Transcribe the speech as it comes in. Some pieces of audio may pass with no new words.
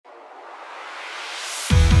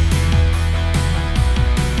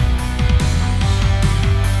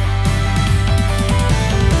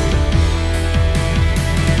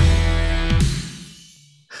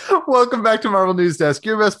Welcome back to Marvel News Desk,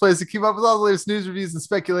 your best place to keep up with all the latest news, reviews, and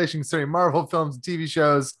speculation concerning Marvel films and TV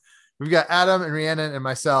shows. We've got Adam and Rhiannon and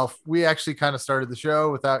myself. We actually kind of started the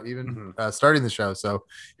show without even starting the show. So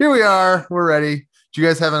here we are. We're ready. Did you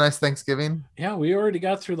guys have a nice Thanksgiving? Yeah, we already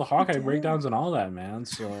got through the Hawkeye breakdowns and all that, man.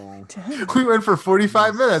 So we went for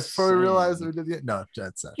 45 minutes before we realized we did the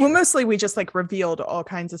that's not well, mostly we just like revealed all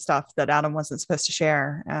kinds of stuff that Adam wasn't supposed to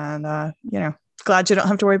share. And glad you don't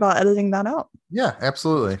have to worry about editing that out. Yeah,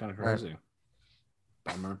 absolutely. It's kind of crazy.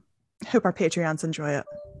 Bummer. Hope our Patreons enjoy it.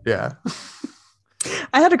 Yeah.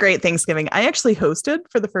 I had a great Thanksgiving. I actually hosted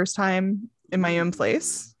for the first time in my own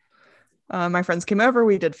place. My friends came over.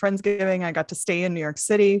 We did Friendsgiving. I got to stay in New York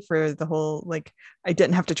City for the whole, I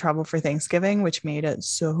didn't have to travel for Thanksgiving, which made it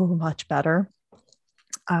so much better.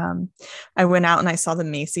 I went out and I saw the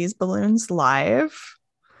Macy's balloons live.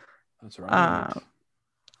 That's right.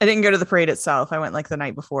 I didn't go to the parade itself. I went the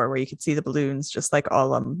night before where you could see the balloons just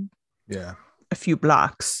all a few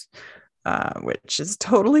blocks, which is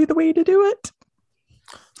totally the way to do it.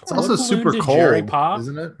 It's also super cold,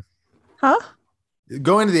 isn't it? Huh?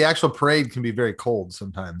 Going to the actual parade can be very cold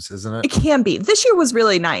sometimes, isn't it? It can be. This year was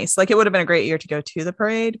really nice. It would have been a great year to go to the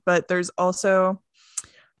parade, but there's also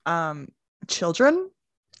children.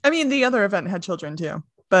 I mean, the other event had children too,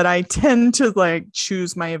 but I tend to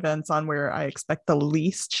choose my events on where I expect the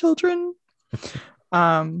least children.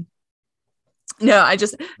 What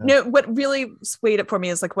really swayed it for me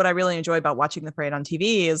is what I really enjoy about watching the parade on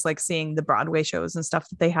TV is seeing the Broadway shows and stuff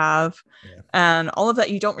that they have. Yeah. And all of that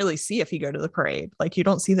you don't really see if you go to the parade. You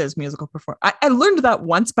don't see those musical performances. I learned that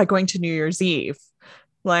once by going to New Year's Eve.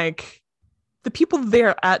 The people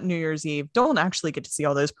there at New Year's Eve don't actually get to see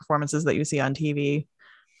all those performances that you see on TV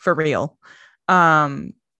for real. I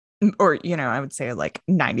would say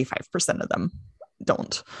 95% of them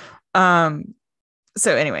don't.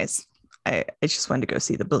 So anyways, I just wanted to go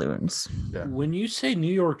see the balloons. Yeah. When you say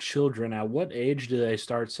New York children, at what age do they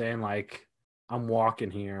start saying I'm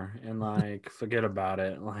walking here and forget about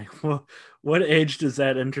it? What age does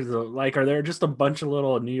that enter the are there just a bunch of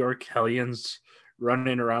little New York hellions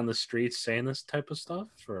running around the streets saying this type of stuff,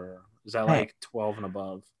 or is that 12 and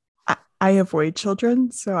above? I avoid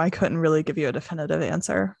children, so I couldn't really give you a definitive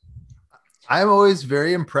answer. I'm always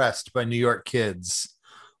very impressed by New York kids.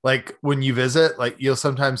 When you visit, you'll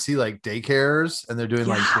sometimes see daycares and they're doing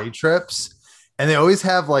day trips, and they always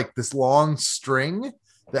have this long string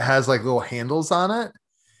that has little handles on it,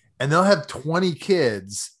 and they'll have 20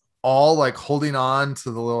 kids all holding on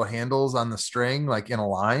to the little handles on the string in a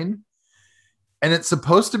line, and it's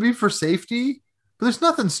supposed to be for safety, but there's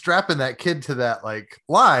nothing strapping that kid to that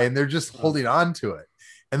line. They're just holding on to it,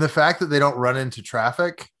 and the fact that they don't run into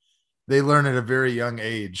traffic, they learn at a very young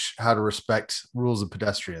age how to respect rules of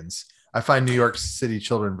pedestrians. I find New York City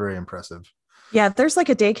children very impressive. Yeah, there's a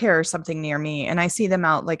daycare or something near me, and I see them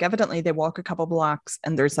out. Evidently they walk a couple blocks,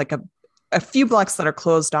 and there's a few blocks that are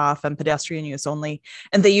closed off and pedestrian use only,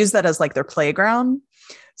 and they use that as their playground.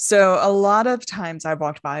 So a lot of times I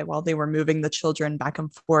walked by while they were moving the children back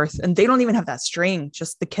and forth, and they don't even have that string.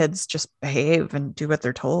 Just the kids just behave and do what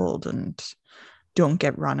they're told and don't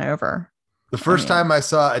get run over. The first time I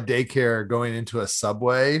saw a daycare going into a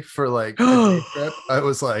subway for a day trip, I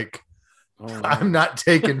was I'm not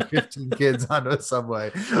taking 15 kids onto a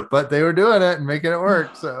subway, but they were doing it and making it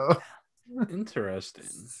work. So interesting.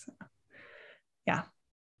 Yeah.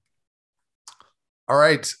 All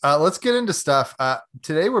right. Let's get into stuff.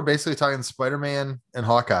 Today we're basically talking Spider-Man and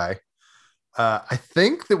Hawkeye. I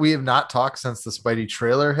think that we have not talked since the Spidey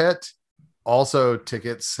trailer hit. Also,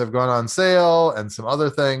 tickets have gone on sale and some other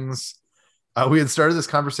things. We had started this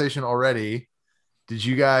conversation already. Did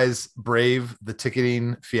you guys brave the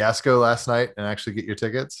ticketing fiasco last night and actually get your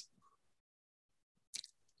tickets?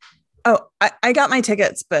 Oh, I got my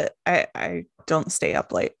tickets, but I don't stay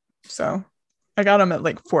up late. So I got them at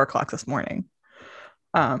 4:00 this morning.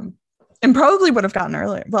 And probably would have gotten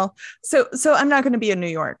earlier. Well, so I'm not going to be in New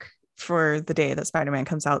York for the day that Spider-Man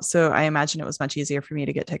comes out. So I imagine it was much easier for me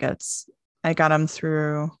to get tickets. I got them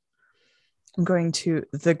through... I'm going to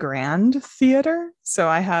the Grand Theater. So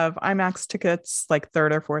I have IMAX tickets,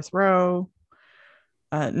 third or fourth row.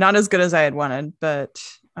 Not as good as I had wanted, but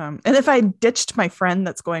and if I ditched my friend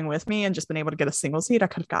that's going with me and just been able to get a single seat, I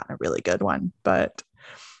could have gotten a really good one. But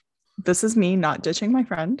this is me not ditching my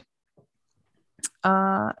friend.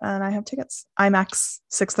 And I have tickets. IMAX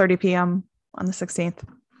 6:30 p.m. on the 16th.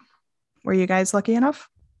 Were you guys lucky enough?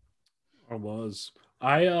 I was.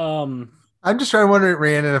 I'm just trying to wonder,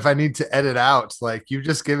 Rhiannon, if I need to edit out, you've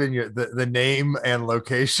just given you the name and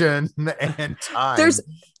location and time.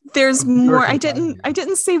 There's more. I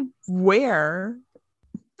didn't say where.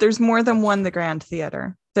 There's more than one, the Grand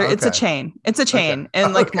Theater. It's a Okay. chain. It's a chain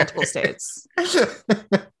in like multiple states. I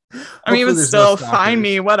mean, Hopefully but there's still, no find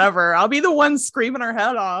me, stalkers. whatever. I'll be the one screaming her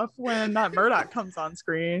head off when that Murdoch comes on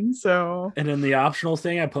screen. So, And in the optional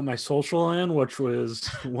thing, I put my social in, which was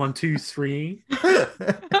 123.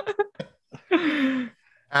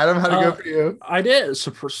 Adam, how'd it go for you? I did.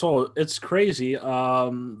 So it's crazy.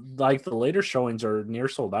 Like the later showings are near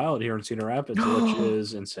sold out here in Cedar Rapids, which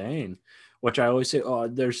is insane. Which I always say, oh,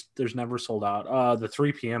 there's never sold out. The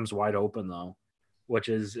 3 p.m. is wide open though, which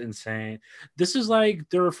is insane. This is like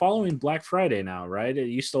they're following Black Friday now, right? It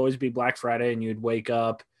used to always be Black Friday, and you'd wake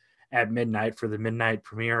up at midnight for the midnight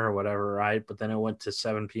premiere or whatever, right? But then it went to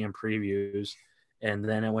 7 p.m. previews, and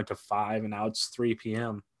then it went to 5, and now it's 3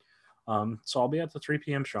 p.m. So I'll be at the 3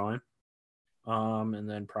 p.m. showing, and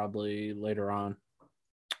then probably later on,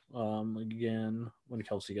 again when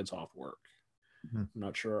Kelsey gets off work. I'm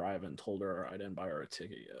not sure. I haven't told her. I didn't buy her a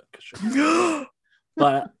ticket yet,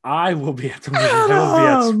 but I will be at the movie. I will be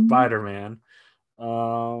at Spider-Man.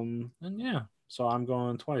 And yeah, so I'm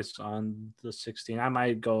going twice on the 16th. I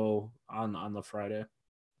might go on the Friday,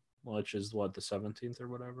 which is what, the 17th or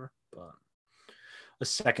whatever, but a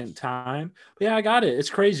second time. But yeah, I got it. It's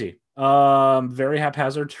crazy. Very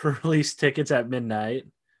haphazard to release tickets at midnight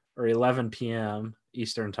or 11 p.m.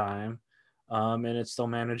 Eastern time. And it still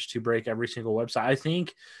managed to break every single website. I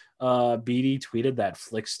think BD tweeted that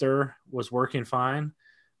Flickster was working fine,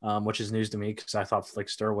 which is news to me because I thought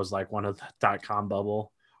Flickster was like one of the .com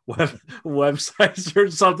bubble websites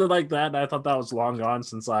or something like that. And I thought that was long gone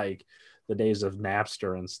since like the days of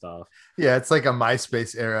Napster and stuff. Yeah, it's like a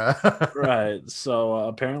MySpace era. Right. So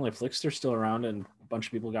apparently Flickster's still around, and a bunch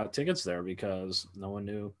of people got tickets there because no one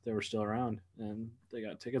knew they were still around, and they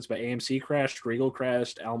got tickets. But AMC crashed, Regal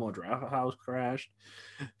crashed, Alamo Drafthouse crashed,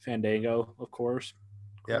 Fandango, of course.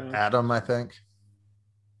 Yeah, Adam, I think.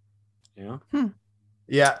 Yeah.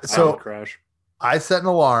 Yeah. So crash. I set an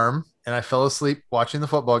alarm and I fell asleep watching the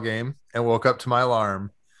football game and woke up to my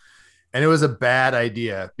alarm. And it was a bad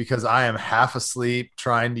idea because I am half asleep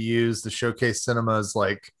trying to use the Showcase Cinemas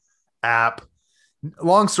like app.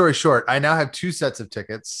 Long story short, I now have 2 sets of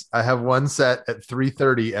tickets. I have one set at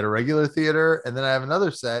 3:30 at a regular theater, and then I have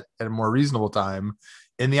another set at a more reasonable time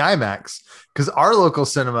in the IMAX because our local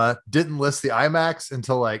cinema didn't list the IMAX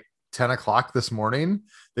until like 10 o'clock this morning.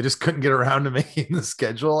 They just couldn't get around to making the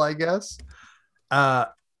schedule, I guess.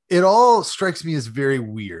 It all strikes me as very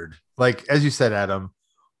weird. Like, as you said, Adam,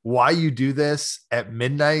 why you do this at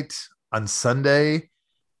midnight on Sunday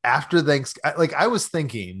after Thanksgiving. Like, I was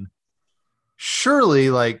thinking, surely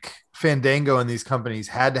like Fandango and these companies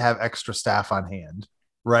had to have extra staff on hand,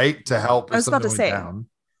 right? To help. I was about to say,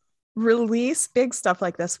 release big stuff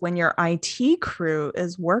like this when your IT crew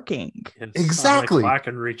is working. Exactly. Slack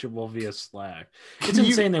and reachable via Slack. It's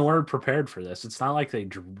insane they weren't prepared for this. It's not like they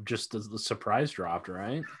just the surprise dropped,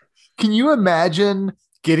 right? Can you imagine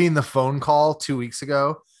getting the phone call 2 weeks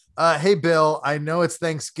ago? Hey, Bill, I know it's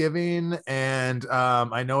Thanksgiving and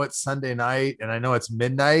I know it's Sunday night and I know it's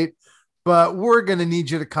midnight, but we're going to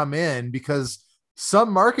need you to come in because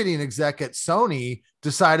some marketing exec at Sony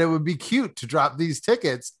decided it would be cute to drop these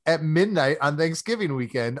tickets at midnight on Thanksgiving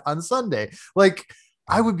weekend on Sunday. Like,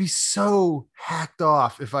 I would be so hacked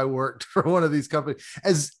off if I worked for one of these companies.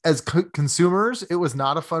 As consumers, it was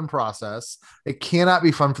not a fun process. It cannot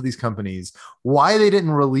be fun for these companies. Why they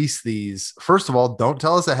didn't release these? First of all, don't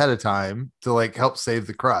tell us ahead of time to like help save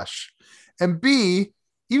the crush. And B,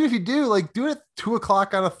 even if you do, like, do it at 2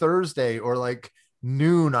 o'clock on a Thursday or like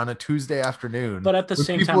noon on a Tuesday afternoon. But at the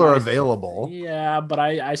same time, people are available. Yeah, but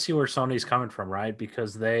I see where Sony's coming from, right?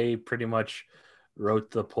 Because they pretty much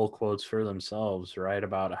wrote the pull quotes for themselves, right?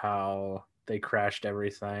 About how they crashed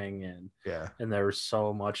everything and there was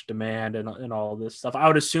so much demand and all this stuff. I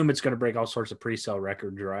would assume it's going to break all sorts of pre-sale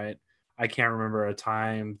records, right? I can't remember a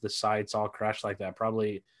time the sites all crashed like that.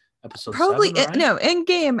 Probably episode 7, right? No, in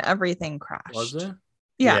game everything crashed. Was it?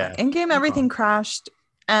 Yeah. In game everything crashed.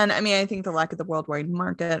 And I mean, I think the lack of the worldwide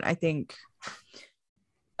market, I think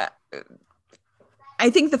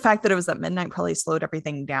the fact that it was at midnight probably slowed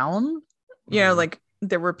everything down. You know, like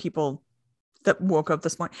there were people that woke up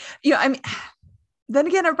this morning. Yeah, I mean, then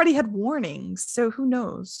again, everybody had warnings, so who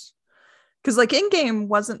knows? Because like in-game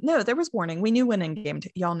there was warning. We knew when in-game,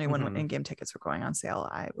 y'all knew when in-game tickets were going on sale.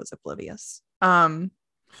 I was oblivious.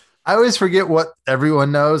 I always forget what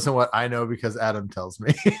everyone knows and what I know because Adam tells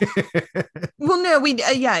me. Well, no,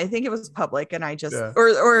 I think it was public, and I just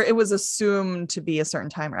or it was assumed to be a certain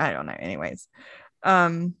time. I don't know. Anyways,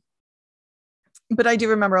 but I do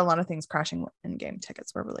remember a lot of things crashing when in-game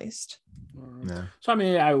tickets were released. Yeah. So I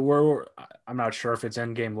mean, I'm not sure if it's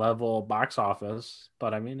in-game level box office,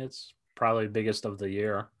 but I mean, it's probably biggest of the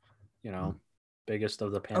year, biggest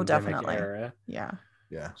of the pandemic definitely. era. Yeah.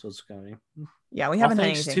 So it's going. Yeah, we All haven't had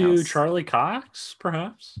thanks anything to else. Charlie Cox,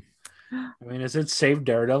 perhaps. I mean, is it Save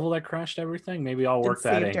Daredevil that crashed everything? Maybe I'll work Did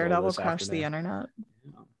that Save angle Daredevil this crash the afternoon. internet?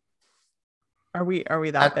 Are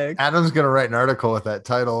we that big? Adam's gonna write an article with that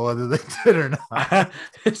title, whether they did or not.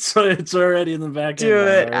 it's already in the back Do end.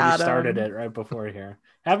 it, I already Adam. started it right before here.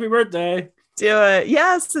 Happy birthday. Do it.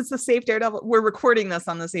 Yes, it's the Save Daredevil. We're recording this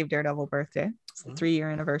on the Save Daredevil birthday. It's the 3-year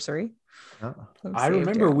anniversary. I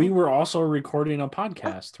remember we were also recording a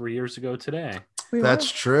podcast 3 years ago today.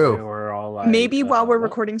 That's true. We were all like, maybe while we're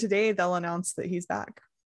recording today, they'll announce that he's back.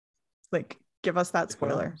 Like, give us that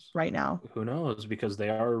spoiler right now. Who knows? Because they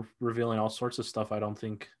are revealing all sorts of stuff I don't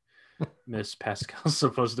think Miss Pascal's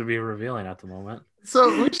supposed to be revealing at the moment.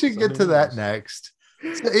 So we should get to that next.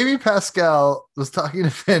 So Amy Pascal was talking to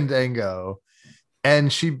Fandango,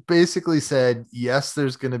 and she basically said, yes,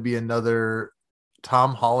 there's going to be another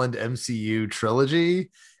Tom Holland MCU trilogy,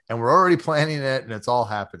 and we're already planning it, and it's all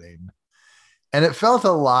happening. And it felt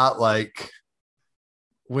a lot like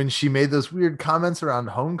when she made those weird comments around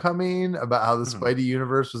Homecoming about how the Spidey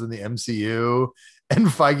universe was in the MCU, and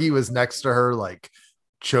Feige was next to her, like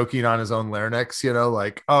choking on his own larynx,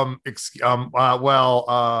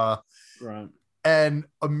 right. And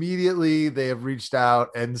immediately they have reached out,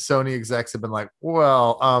 and Sony execs have been like,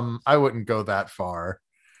 well, I wouldn't go that far.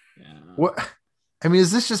 Yeah. What? I mean,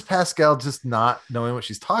 is this just Pascal just not knowing what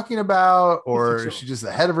she's talking about, or is she just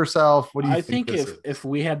ahead of herself? What do you think? I think if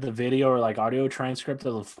we had the video or like audio transcript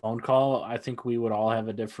of the phone call, I think we would all have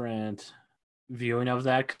a different viewing of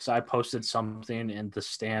that, because I posted something and the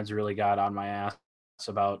stands really got on my ass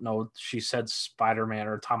about, no, she said Spider-Man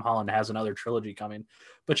or Tom Holland has another trilogy coming,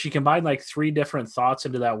 but she combined like 3 different thoughts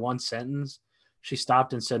into that one sentence. She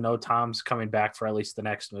stopped and said, no, Tom's coming back for at least the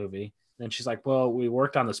next movie. Then she's like, well, we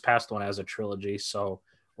worked on this past one as a trilogy, so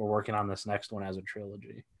we're working on this next one as a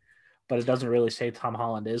trilogy. But it doesn't really say Tom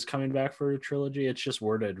Holland is coming back for a trilogy. It's just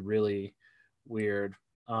worded really weird.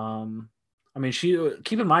 I mean,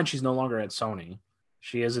 keep in mind, she's no longer at Sony.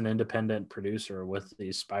 She is an independent producer with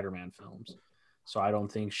these Spider-Man films. So I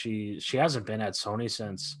don't think she hasn't been at Sony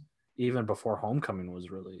since even before Homecoming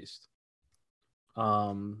was released.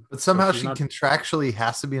 But somehow she contractually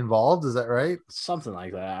has to be involved. Is that right? Something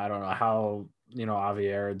like that. I don't know how, Avi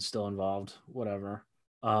Arad's still involved, whatever.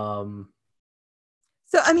 So,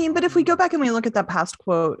 I mean, but if we go back and we look at that past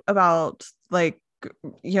quote about like,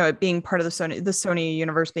 it being part of the Sony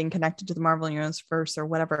universe being connected to the Marvel universe or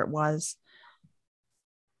whatever it was,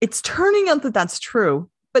 it's turning out that that's true,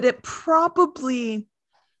 but it probably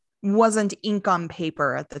wasn't ink on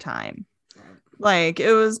paper at the time. Like,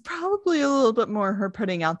 it was probably a little bit more her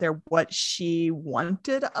putting out there what she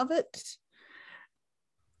wanted of it.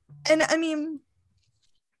 And I mean,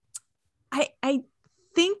 I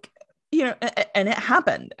think, and it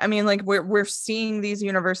happened. I mean, like, we're seeing these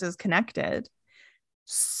universes connected.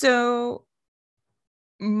 So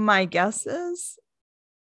my guess is,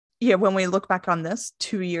 when we look back on this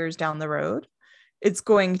 2 years down the road, it's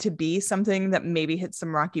going to be something that maybe hits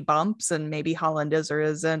some rocky bumps, and maybe Holland is or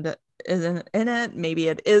isn't in it. Maybe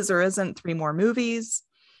it is or isn't 3 more movies.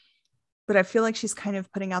 But I feel like she's kind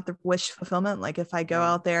of putting out the wish fulfillment. Like, if I go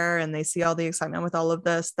out there and they see all the excitement with all of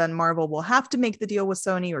this, then Marvel will have to make the deal with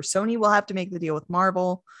Sony, or Sony will have to make the deal with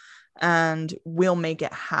Marvel, and we'll make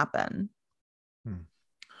it happen.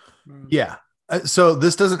 Yeah. So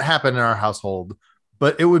this doesn't happen in our household,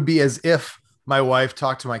 but it would be as if my wife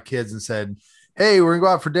talked to my kids and said, hey, we're gonna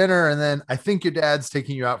go out for dinner, and then I think your dad's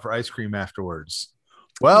taking you out for ice cream afterwards.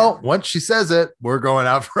 Well, once she says it, we're going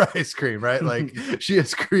out for ice cream, right? Like, she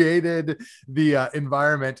has created the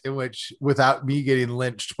environment in which, without me getting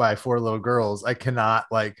lynched by 4 little girls, I cannot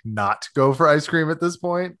not go for ice cream at this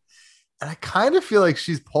point. And I kind of feel like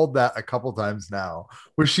she's pulled that a couple times now,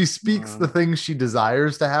 where she speaks the things she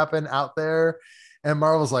desires to happen out there. And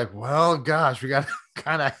Marvel's like, well, gosh, we got to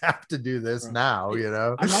kind of have to do this now,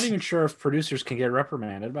 I'm not even sure if producers can get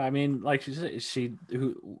reprimanded, but I mean, like who's she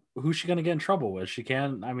going to get in trouble with? She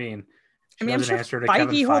can. I mean, I'm sure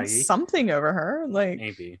Feige holds something over her. Like,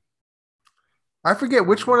 maybe. I forget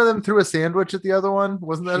which one of them threw a sandwich at the other one.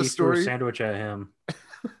 Wasn't that a story? Threw a sandwich at him.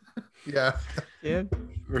 Yeah.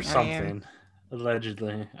 Or something.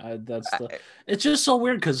 Allegedly. It's just so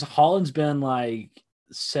weird, because Holland's been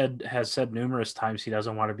has said numerous times he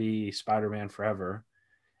doesn't want to be Spider-Man forever,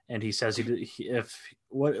 and he says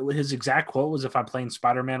his exact quote was, if I'm playing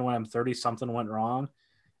Spider-Man when I'm 30, something went wrong,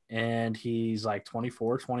 and he's like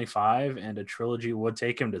 24, 25, and a trilogy would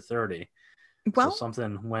take him to 30. Well, so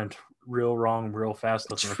something went real wrong real fast.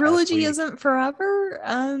 Trilogy isn't forever,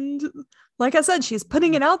 and like I said, she's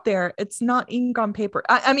putting it out there. It's not ink on paper.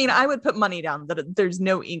 I mean, I would put money down that there's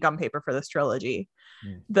no ink on paper for this trilogy,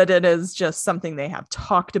 that it is just something they have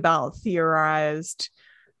talked about, theorized,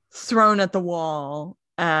 thrown at the wall,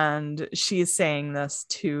 and she's saying this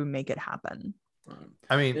to make it happen.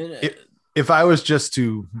 I mean, if I was just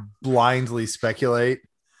to blindly speculate,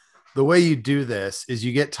 the way you do this is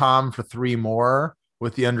you get Tom for 3 more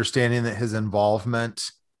with the understanding that his involvement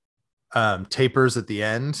tapers at the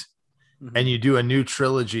end. And you do a new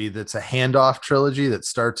trilogy that's a handoff trilogy that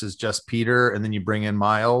starts as just Peter, and then you bring in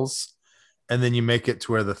Miles, and then you make it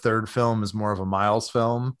to where the 3rd film is more of a Miles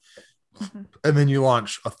film. And then you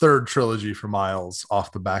launch a 3rd trilogy for Miles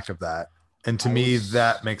off the back of that. And to me,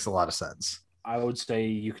 that makes a lot of sense. I would say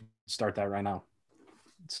you can start that right now.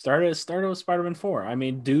 Start it with Spider-Man 4. I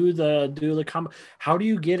mean, do the combo. How do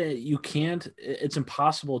you get it? You can't. It's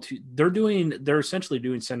impossible to. They're essentially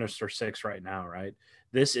doing Sinister Six right now, right?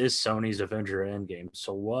 This is Sony's Avenger Endgame.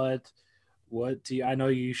 So what do you, I know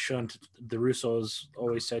you shouldn't. The Russos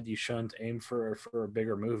always said you shouldn't aim for a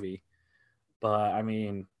bigger movie, but I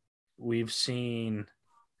mean, we've seen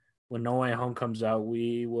when No Way Home comes out,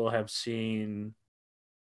 we will have seen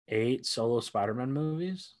 8 solo Spider-Man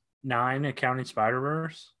movies. 9 accounting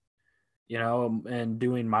Spider-Verse, and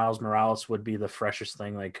doing Miles Morales would be the freshest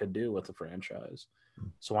thing they could do with the franchise.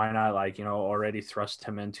 So why not, already thrust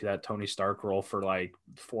him into that Tony Stark role for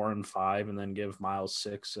 4 and 5, and then give Miles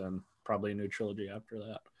 6 and probably a new trilogy after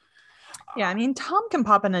that. Yeah, I mean, Tom can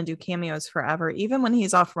pop in and do cameos forever, even when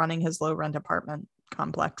he's off running his low rent apartment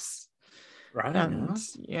complex. Right. And,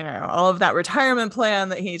 all of that retirement plan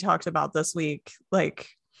that he talked about this week,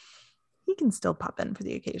 he can still pop in for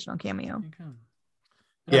the occasional cameo.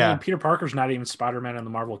 Yeah. I mean, Peter Parker's not even Spider-Man in the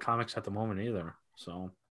Marvel comics at the moment either.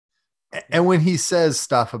 So, and when he says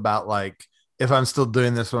stuff about if I'm still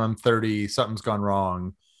doing this when I'm 30, something's gone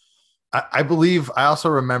wrong. I believe I also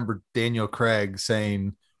remember Daniel Craig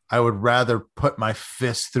saying, I would rather put my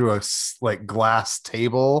fist through a glass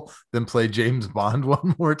table than play James Bond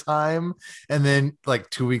one more time. And then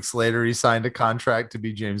 2 weeks later, he signed a contract to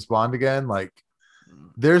be James Bond again.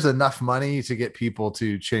 There's enough money to get people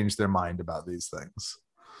to change their mind about these things.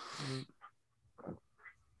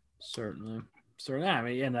 Certainly. I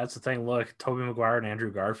mean, and that's the thing. Look, Tobey Maguire and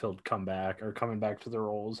Andrew Garfield are coming back to their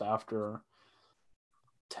roles after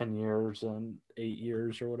 10 years and 8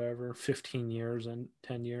 years or whatever, 15 years and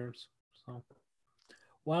 10 years. So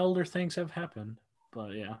wilder things have happened,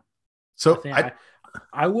 but yeah. So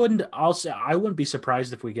I wouldn't be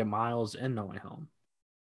surprised if we get Miles in No Way Home.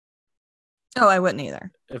 Oh, I wouldn't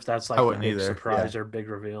either. If that's a big surprise or big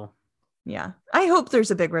reveal. Yeah. I hope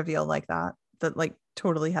there's a big reveal like that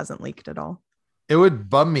totally hasn't leaked at all. It would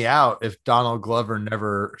bum me out if Donald Glover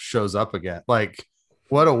never shows up again.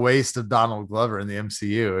 What a waste of Donald Glover in the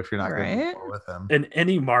MCU if you're not going to go with him. In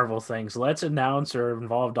any Marvel things, let's announce or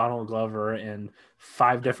involve Donald Glover in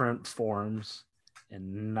 5 different forms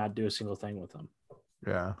and not do a single thing with him.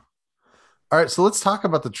 Yeah. All right, so let's talk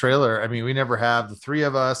about the trailer. I mean, we never have, the 3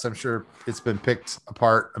 of us. I'm sure it's been picked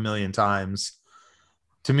apart a million times.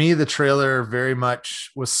 To me, the trailer very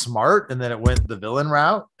much was smart, and then it went the villain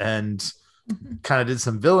route and kind of did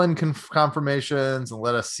some villain confirmations and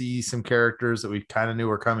let us see some characters that we kind of knew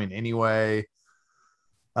were coming anyway.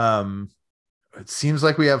 It seems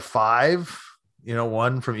like we have 5,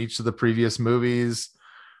 1 from each of the previous movies.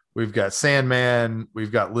 We've got Sandman,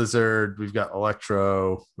 we've got Lizard, we've got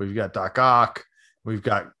Electro, we've got Doc Ock, we've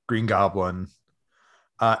got Green Goblin.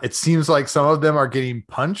 It seems like some of them are getting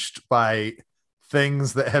punched by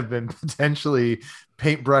things that have been potentially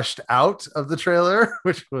paintbrushed out of the trailer,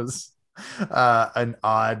 which was an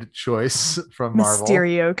odd choice from Marvel.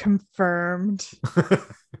 Mysterio confirmed.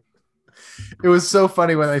 It was so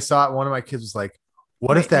funny when I saw it. One of my kids was like,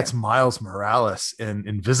 what if that's Miles Morales in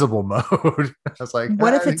invisible mode? I was like,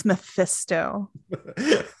 what if it's Mephisto?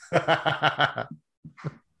 But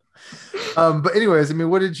anyways, I mean,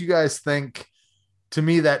 what did you guys think? To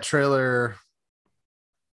me, that trailer,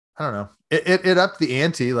 I don't know. It upped the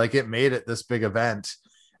ante. It made it this big event.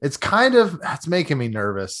 It's making me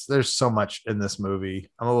nervous. There's so much in this movie.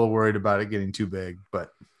 I'm a little worried about it getting too big, but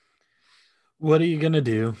what are you going to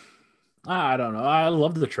do? I don't know. I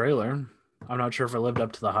loved the trailer. I'm not sure if it lived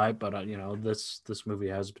up to the hype, but this movie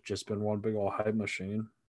has just been one big old hype machine.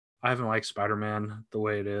 I haven't liked Spider-Man the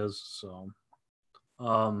way it is, so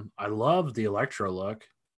I love the Electro look.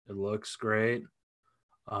 It looks great.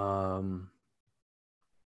 What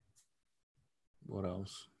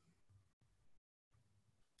else?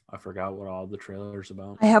 I forgot what all the trailers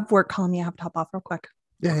about. I have work calling me. I have to hop off real quick.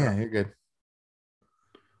 Yeah, you're good.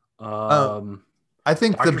 I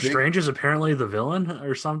think Doctor Strange is apparently the villain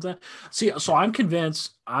or something. See, so I'm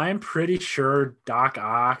convinced. I'm pretty sure Doc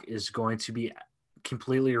Ock is going to be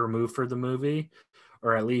completely removed for the movie,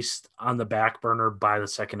 or at least on the back burner by the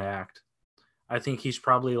second act. I think he's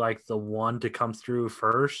probably like the one to come through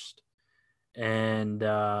first, and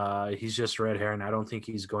he's just red hair, and I don't think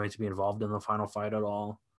he's going to be involved in the final fight at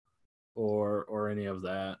all, or any of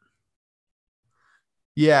that.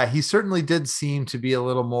 Yeah, he certainly did seem to be a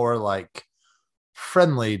little more like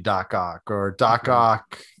friendly Doc Ock, or Doc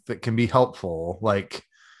Ock that can be helpful. Like,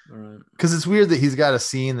 because it's weird that he's got a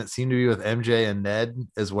scene that seemed to be with MJ and Ned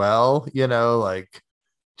as well, you know, like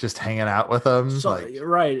just hanging out with them. So, like,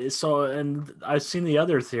 right. So, and I've seen the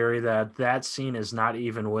other theory that that scene is not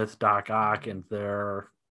even with Doc Ock, and they're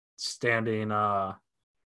standing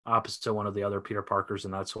opposite one of the other Peter Parkers,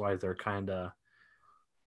 and that's why they're kind of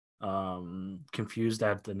confused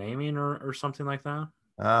at the naming or something like that.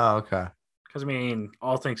 Oh, okay. Because I mean,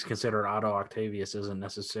 all things considered, Otto Octavius isn't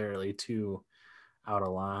necessarily too out of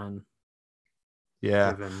line.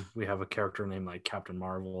 Yeah. Given we have a character named like Captain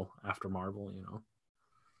Marvel after Marvel, you know.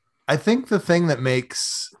 I think the thing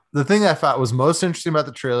I thought was most interesting about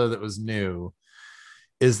the trailer that was new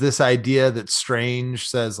is this idea that Strange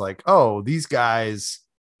says, like, oh, these guys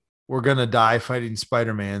were going to die fighting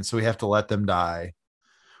Spider-Man, so we have to let them die,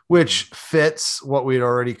 which fits what we'd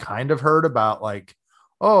already kind of heard about, like,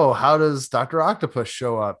 oh, how does Dr. Octopus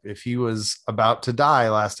show up if he was about to die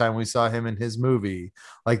last time we saw him in his movie?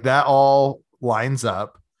 Like, that all lines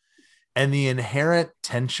up. And the inherent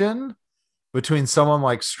tension between someone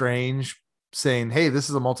like Strange saying, hey, this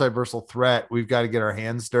is a multiversal threat, we've got to get our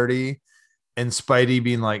hands dirty, and Spidey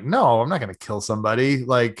being like, no, I'm not going to kill somebody.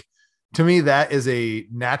 Like, to me, that is a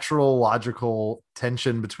natural, logical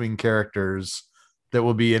tension between characters that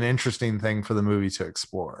will be an interesting thing for the movie to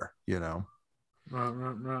explore, you know?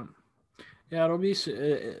 Right. Yeah, it'll be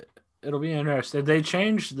interesting.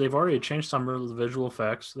 They've already changed some of the visual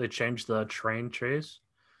effects. They changed the train chase.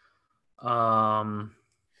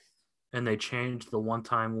 And they changed the one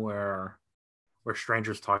time where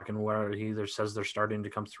Stranger's talking, where he either says they're starting to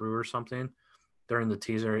come through or something. During the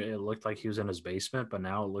teaser, it looked like he was in his basement, but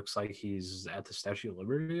now it looks like he's at the Statue of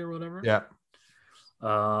Liberty or whatever. Yeah.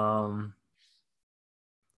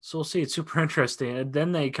 So we'll see. It's super interesting. And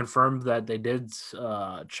then they confirmed that they did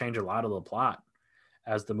change a lot of the plot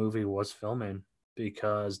as the movie was filming,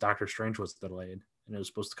 because Doctor Strange was delayed and it was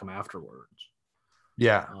supposed to come afterwards.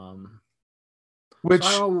 Yeah. Which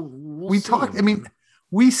we talked. I mean,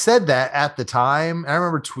 we said that at the time. I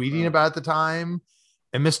remember tweeting about it at the time,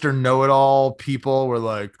 and Mr. Know-It-All people were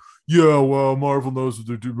like, yeah, well, Marvel knows what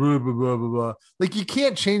they're doing, blah, blah, blah, blah, blah. Like, you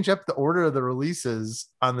can't change up the order of the releases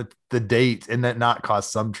on the date and that not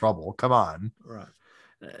cause some trouble. Come on. Right.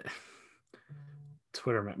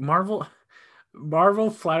 Twitter, man. Marvel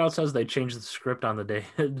flat out says they changed the script on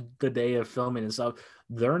the day of filming and stuff.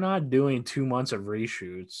 They're not doing 2 months of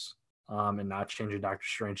reshoots and not changing Doctor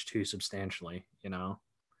Strange too substantially, you know?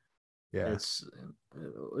 Yeah. It's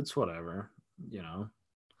whatever, you know?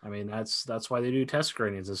 I mean, that's why they do test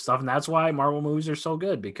screenings and stuff. And that's why Marvel movies are so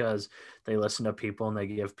good, because they listen to people and they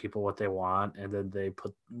give people what they want. And then they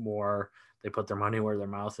put their money where their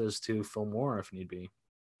mouth is to film more if need be.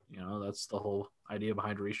 You know, that's the whole idea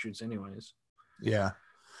behind reshoots anyways. Yeah.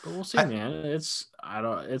 But we'll see, man.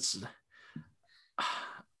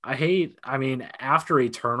 I mean, after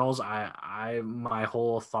Eternals, my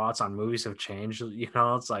whole thoughts on movies have changed. You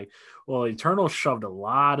know, it's like, well, Eternals shoved a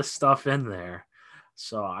lot of stuff in there.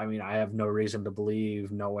 So, I mean, I have no reason to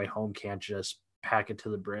believe No Way Home can't just pack it to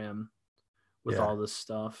the brim with all this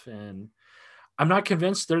stuff. And I'm not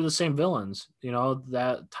convinced they're the same villains, you know,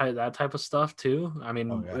 that type of stuff too. I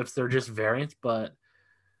mean, if they're just variants, but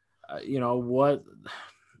you know what,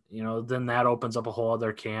 you know, then that opens up a whole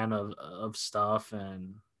other can of stuff.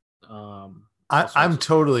 And I'm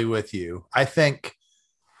totally with you. I think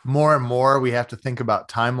more and more we have to think about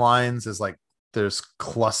timelines as like, there's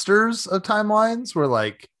clusters of timelines where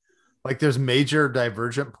like there's major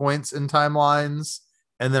divergent points in timelines,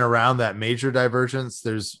 and then around that major divergence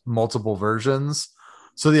there's multiple versions.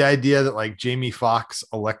 So the idea that like Jamie Foxx,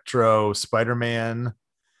 Electro, Spider-Man,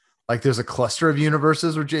 like there's a cluster of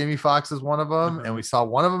universes where Jamie Foxx is one of them, and we saw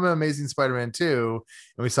one of them in Amazing Spider-Man 2,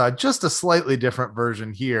 and we saw just a slightly different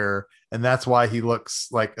version here, and that's why he looks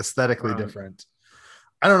like aesthetically different.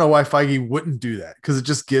 I don't know why Feige wouldn't do that, because it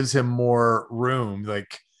just gives him more room.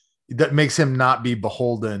 Like, that makes him not be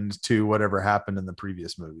beholden to whatever happened in the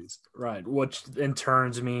previous movies. Right. Which in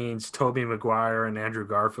turns means Tobey Maguire and Andrew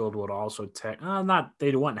Garfield would also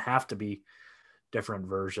they wouldn't have to be different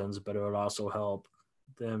versions, but it would also help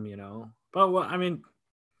them, you know. But I mean,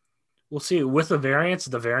 We'll see. With the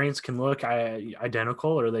variants can look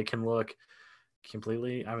identical, or they can look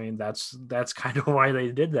completely. I mean, that's kind of why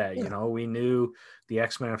they did that. Yeah. You know, we knew the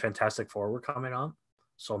X-Men and Fantastic Four were coming up,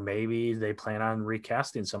 so maybe they plan on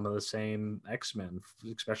recasting some of the same X-Men,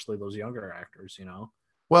 especially those younger actors. You know.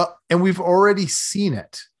 Well, and we've already seen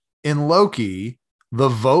it in Loki. The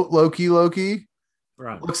vote Loki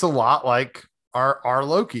Right. looks a lot like our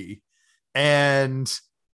Loki, and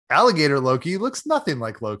alligator Loki looks nothing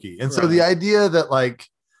like Loki. And so the idea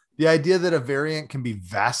that a variant can be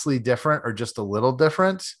vastly different or just a little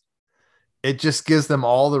different, it just gives them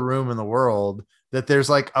all the room in the world that there's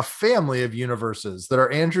like a family of universes that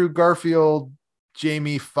are Andrew Garfield,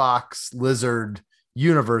 Jamie Foxx, Lizard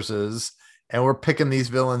universes. And we're picking these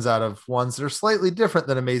villains out of ones that are slightly different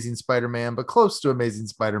than Amazing Spider-Man, but close to Amazing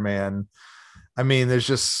Spider-Man. I mean,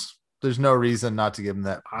 there's no reason not to give them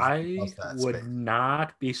that. I would space.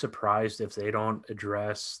 not be surprised if they don't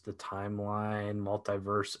address the timeline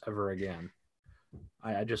multiverse ever again.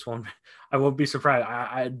 I just won't. I won't be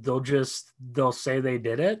surprised. They'll say they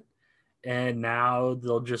did it, and now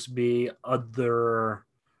there'll just be other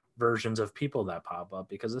versions of people that pop up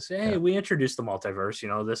because they say, "Hey, we introduced the multiverse. You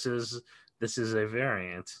know, this is a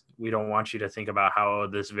variant. We don't want you to think about how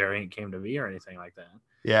this variant came to be or anything like that."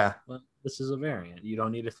 Yeah. But this is a variant. You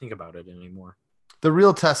don't need to think about it anymore. The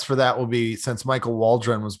real test for that will be since Michael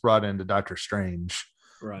Waldron was brought into Doctor Strange.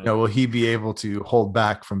 Right. You know, will he be able to hold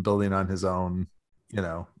back from building on his own,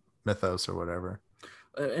 mythos or whatever?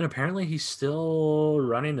 And apparently he's still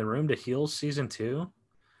running the room to heal season 2,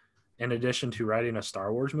 in addition to writing a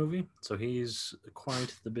Star Wars movie. So he's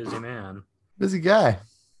quite the busy man. Busy guy.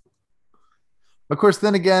 Of course,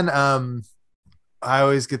 then again, I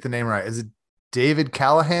always get the name right. Is it David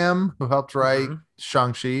Callahan, who helped write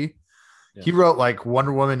Shang-Chi? Yeah. He wrote like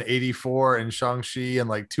Wonder Woman 84 and Shang-Chi and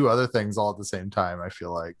like 2 other things all at the same time, I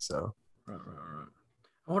feel like. So right.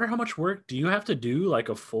 I wonder how much work do you have to do, like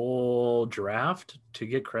a full draft to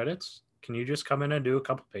get credits? Can you just come in and do a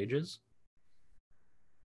couple pages?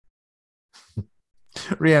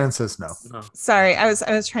 Rhiannon says no. Sorry, I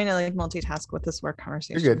was trying to like multitask with this work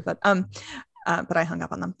conversation. You're good. But I hung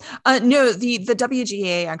up on them. No, the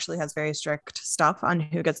WGA actually has very strict stuff on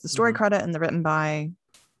who gets the story credit and the written by.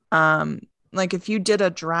 Like if you did a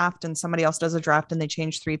draft and somebody else does a draft and they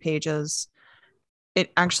change 3 pages,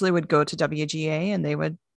 it actually would go to WGA and they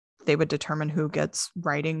would determine who gets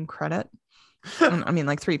writing credit. I mean,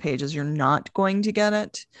 like 3 pages, you're not going to get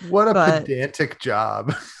it. What a pedantic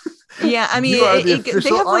job. Yeah, I mean, they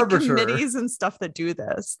have like committees and stuff that do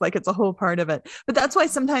this. Like it's a whole part of it. But that's why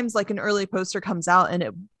sometimes like an early poster comes out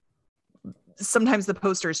and sometimes the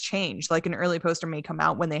posters change. Like an early poster may come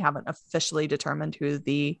out when they haven't officially determined who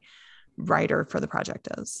the writer for the project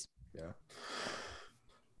is. Yeah.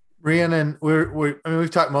 Rhiannon, we've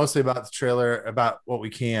talked mostly about the trailer, about what we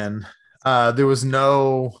can. There was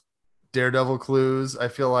no Daredevil clues, I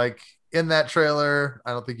feel like, in that trailer.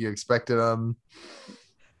 I don't think you expected them.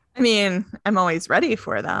 I mean, I'm always ready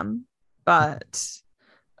for them, but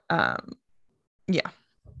yeah.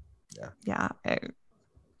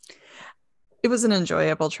 It was an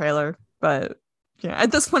enjoyable trailer, but yeah,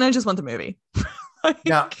 at this point, I just want the movie.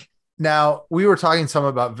 Now we were talking some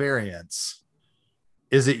about variants.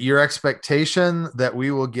 Is it your expectation that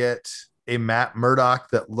we will get a Matt Murdock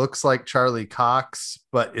that looks like Charlie Cox,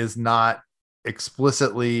 but is not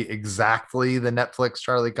explicitly exactly the Netflix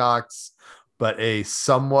Charlie Cox, but a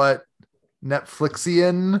somewhat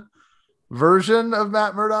Netflixian version of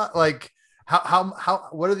Matt Murdock? Like how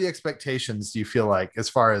what are the expectations, do you feel like, as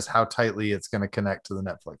far as how tightly it's going to connect to the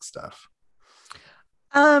Netflix stuff?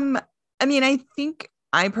 I mean, I think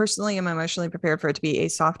I personally am emotionally prepared for it to be a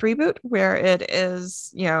soft reboot where it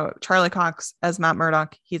is, Charlie Cox as Matt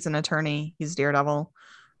Murdock. He's an attorney. He's Daredevil.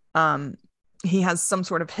 He has some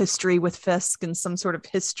sort of history with Fisk and some sort of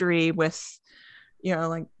history with,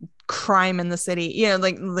 like crime in the city,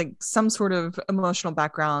 like some sort of emotional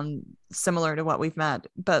background similar to what we've met.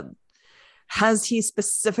 But has he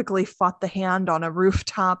specifically fought the Hand on a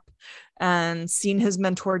rooftop and seen his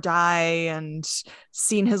mentor die and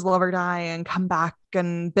seen his lover die and come back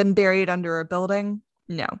and been buried under a building?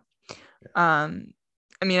 No. I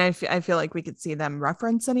mean, I feel like we could see them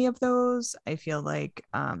reference any of those. I feel like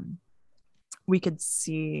we could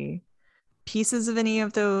see pieces of any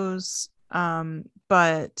of those,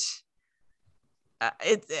 but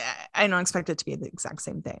I don't expect it to be the exact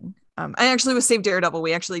same thing. I actually with Save Daredevil,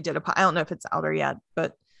 we actually did I don't know if it's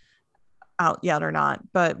out yet or not,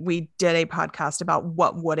 but we did a podcast about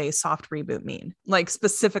what would a soft reboot mean, like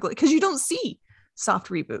specifically, because you don't see soft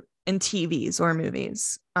reboot in TVs or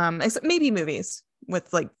movies, except maybe movies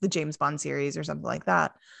with like the James Bond series or something like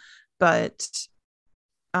that. but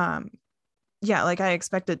yeah, like I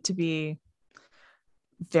expect it to be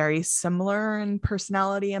very similar in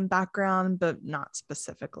personality and background, but not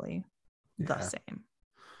specifically the same.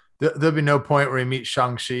 There'll be no point where he meets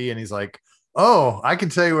Shang-Chi and he's like, oh, I can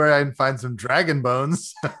tell you where I can find some dragon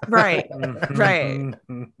bones. Right. Right.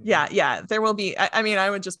 Yeah. There will be, I mean, I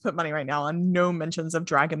would just put money right now on no mentions of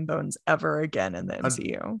dragon bones ever again in the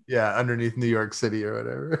MCU. Yeah, underneath New York City or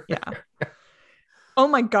whatever. Yeah. Oh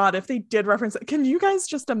my God, if they did reference it, can you guys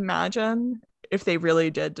just imagine if they really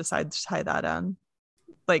did decide to tie that in?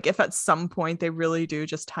 Like if at some point they really do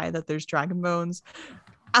just tie that there's dragon bones.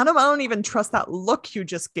 Adam, I don't even trust that look you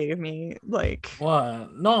just gave me. Like,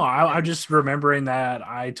 what? No, I'm just remembering that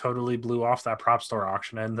I totally blew off that prop store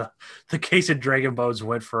auction, and the case of dragon bones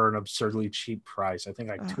went for an absurdly cheap price. I think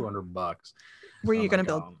like $200. Were you going to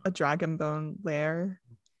build a dragon bone lair?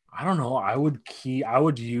 I don't know. I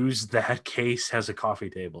would use that case as a coffee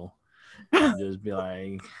table. And just be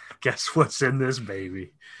like, guess what's in this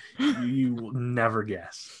baby? You will never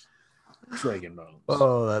guess. Dragon bones.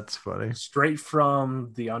 Oh, that's funny. Straight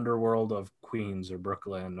from the underworld of Queens or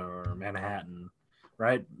Brooklyn or Manhattan,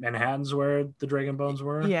 right? Manhattan's where the dragon bones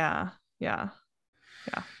were. Yeah.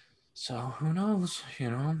 So who knows?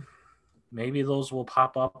 Maybe those will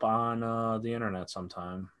pop up on the internet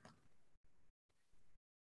sometime,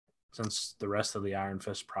 since the rest of the Iron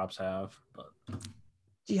Fist props have. But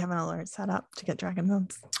do you have an alert set up to get dragon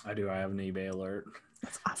bones? I do. I have an eBay alert.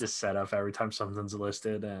 That's awesome. Just set up every time something's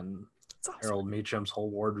listed, and awesome. Harold Meacham's whole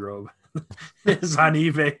wardrobe is on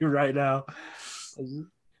eBay right now.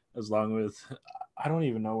 As long with, I don't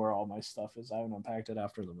even know where all my stuff is. I haven't unpacked it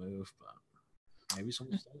after the move, but maybe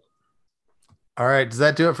someone stole it. All right, does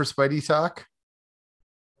that do it for Spidey talk?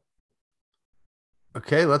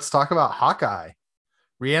 Okay, let's talk about Hawkeye.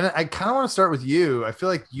 Rhiannon, I kind of want to start with you. I feel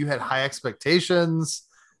like you had high expectations.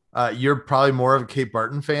 You're probably more of a Kate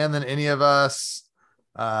Barton fan than any of us.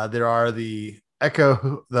 There are the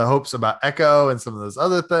hopes about Echo and some of those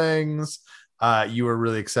other things. You were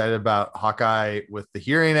really excited about Hawkeye with the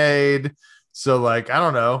hearing aid. So, like, I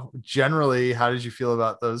don't know. Generally, how did you feel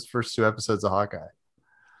about those first 2 episodes of Hawkeye?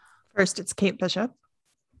 First, it's Kate Bishop.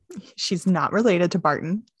 She's not related to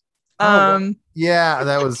Barton. Yeah,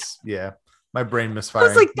 that was, my brain misfiring. I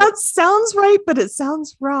was like, that sounds right, but it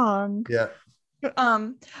sounds wrong. Yeah. I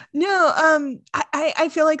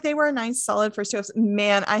feel like they were a nice, solid first 2 episodes.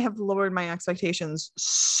 Man, I have lowered my expectations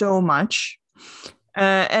so much.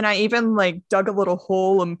 And I even like dug a little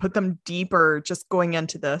hole and put them deeper just going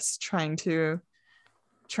into this, trying to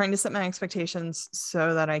set my expectations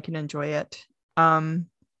so that I can enjoy it.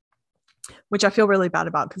 Which I feel really bad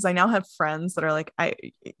about, because I now have friends that are like,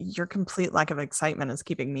 your complete lack of excitement is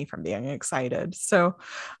keeping me from being excited. So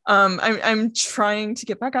I'm trying to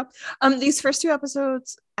get back up. These first 2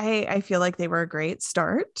 episodes, I feel like they were a great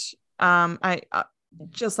start. I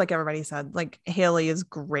just like everybody said, like Haley is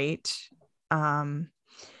great. It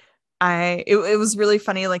was really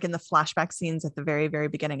funny, like in the flashback scenes at the very, very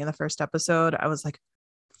beginning of the first episode, I was like,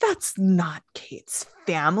 that's not Kate's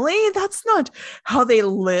family. That's not how they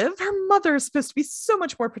live. Her mother is supposed to be so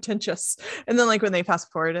much more pretentious. And then like when they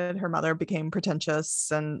fast forwarded, her mother became pretentious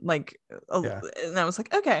and like, and I was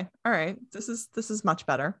like, okay, all right, this is much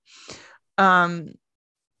better.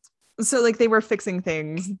 So like they were fixing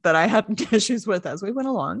things that I had issues with as we went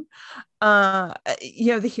along.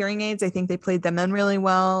 The hearing aids, I think they played them in really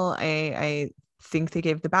well. I think they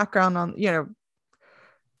gave the background on,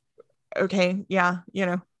 okay,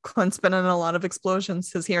 Clint's been in a lot of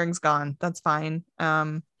explosions. His hearing's gone. That's fine.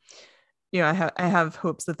 I have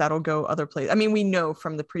hopes that that'll go other places. I mean, we know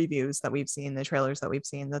from the previews that we've seen, the trailers that we've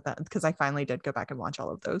seen, that because I finally did go back and watch all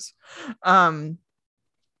of those.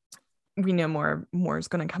 We know more is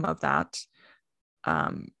going to come of that.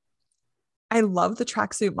 I love the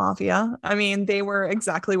Tracksuit Mafia. I mean, they were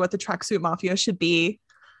exactly what the Tracksuit Mafia should be.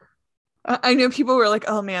 I know people were like,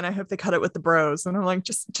 oh man, I hope they cut it with the bros. And I'm like,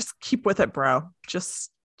 just keep with it, bro. Just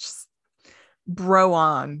bro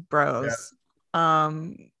on, bros. Yeah.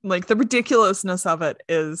 Like the ridiculousness of it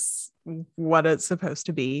is what it's supposed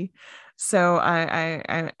to be. So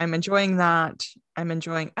I'm enjoying that.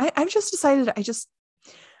 I've just decided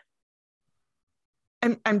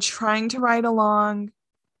I'm trying to ride along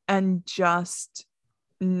and just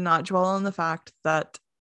not dwell on the fact that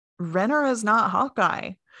Renner is not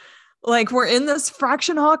Hawkeye. Like we're in this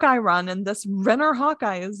Fraction Hawkeye run and this Renner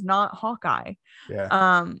Hawkeye is not Hawkeye.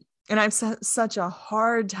 Yeah. And I've such a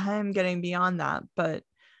hard time getting beyond that, but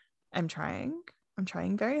I'm trying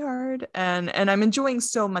very hard and I'm enjoying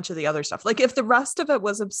so much of the other stuff. Like if the rest of it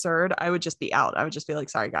was absurd, I would just be out. I would just be like,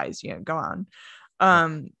 sorry guys, go on.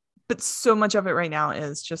 but so much of it right now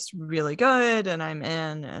is just really good, and I'm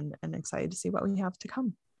in and excited to see what we have to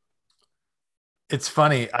come. It's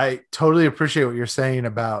funny. I totally appreciate what you're saying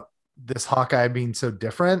about this Hawkeye being so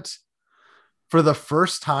different. For the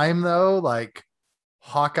first time, though, like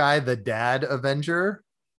Hawkeye, the dad Avenger,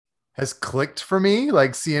 has clicked for me,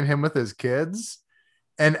 like seeing him with his kids.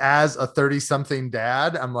 And as a 30-something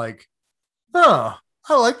dad, I'm like, oh,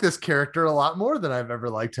 I like this character a lot more than I've ever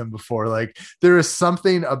liked him before. Like, there is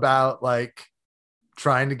something about like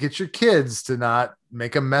trying to get your kids to not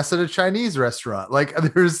make a mess at a Chinese restaurant. Like,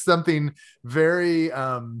 there's something very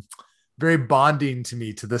very bonding to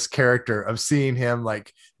me to this character of seeing him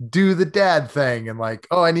like do the dad thing and like,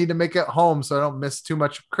 oh, I need to make it home so I don't miss too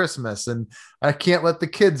much of Christmas, and I can't let the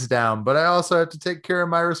kids down, but I also have to take care of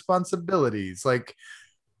my responsibilities. Like,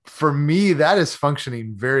 for me, that is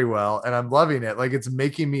functioning very well, and I'm loving it. Like, it's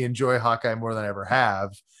making me enjoy Hawkeye more than I ever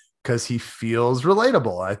have because he feels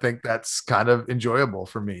relatable. I think that's kind of enjoyable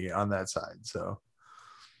for me on that side. So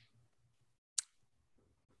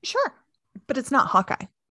Sure, but it's not Hawkeye.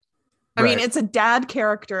 I mean, it's a dad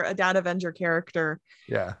character, a dad Avenger character,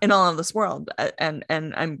 in all of this world, and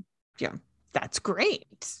I'm, that's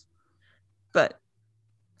great. But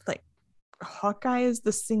like, Hawkeye is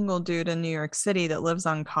the single dude in New York City that lives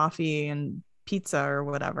on coffee and pizza or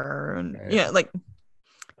whatever, and like,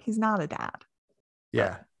 he's not a dad.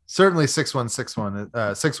 Yeah, certainly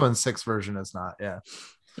 616 version is not. Yeah.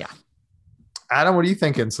 Adam, what are you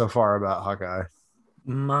thinking so far about Hawkeye?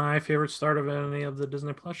 My favorite start of any of the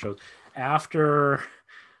Disney Plus shows. After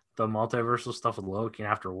the multiversal stuff with Loki,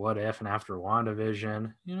 and after What If, and after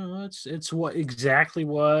WandaVision, it's exactly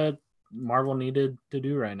what Marvel needed to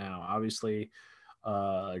do right now. Obviously,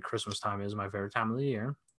 Christmas time is my favorite time of the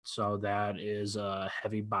year, so that is a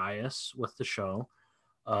heavy bias with the show.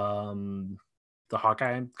 The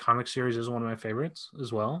Hawkeye comic series is one of my favorites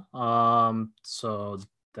as well, so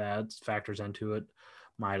that factors into it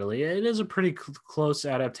mightily. It is a pretty close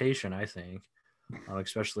adaptation, I think,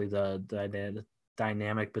 especially the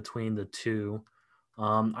dynamic between the two.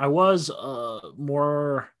 I was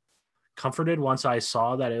more comforted once I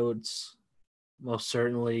saw that it was most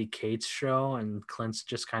certainly Kate's show and Clint's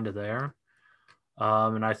just kind of there.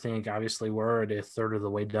 And I think obviously we're at a third of the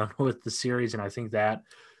way done with the series, and I think that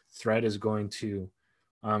thread is going to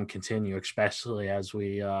continue, especially as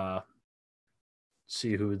we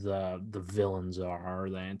see who the villains are, or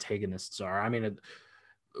the antagonists are. I mean,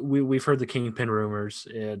 we've heard the Kingpin rumors.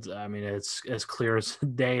 It's as clear as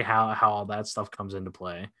day how all that stuff comes into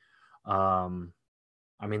play. I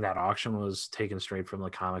mean, that auction was taken straight from the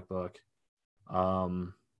comic book. What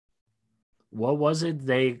was it?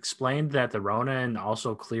 They explained that the Ronin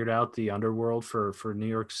also cleared out the underworld for New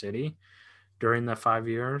York City during the 5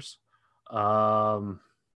 years.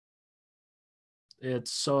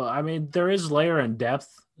 It's so, I mean, there is layer and depth,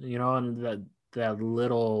 and that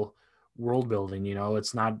little world building,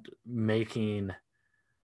 it's not making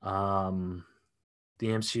the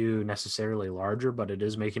MCU necessarily larger, but it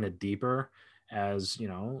is making it deeper, as you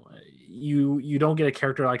don't get a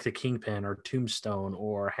character like the Kingpin or Tombstone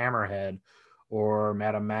or Hammerhead or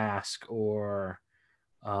Madame Mask or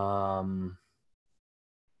what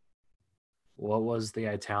was the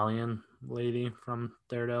Italian lady from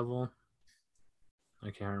Daredevil? I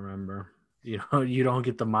can't remember. You don't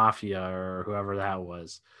get the Mafia or whoever that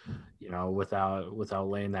was, without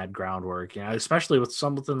laying that groundwork. Especially with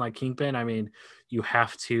something like Kingpin. I mean, you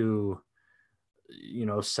have to,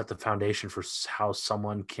 set the foundation for how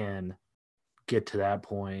someone can get to that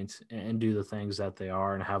point and do the things that they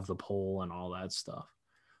are and have the pull and all that stuff.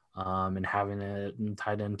 And having it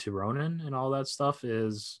tied into Ronin and all that stuff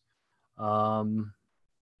is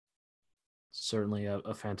certainly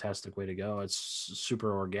a fantastic way to go. It's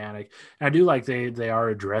super organic. And I do like they are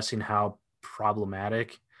addressing how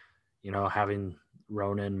problematic, having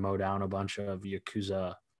Ronin mow down a bunch of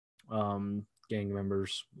Yakuza gang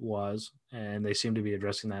members was, and they seem to be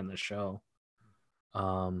addressing that in the show.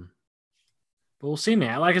 But we'll see,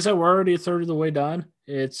 man. Like I said, we're already a third of the way done.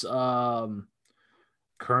 It's current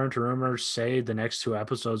rumors say the next 2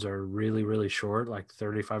 episodes are really, really short, like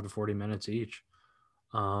 35 to 40 minutes each.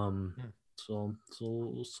 So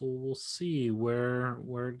we'll see where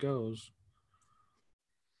it goes.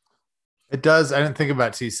 It does. I didn't think about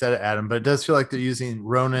it till you said it, Adam, but it does feel like they're using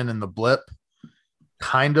Ronin and the Blip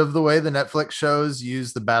kind of the way the Netflix shows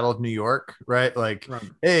use the Battle of New York, right? Like,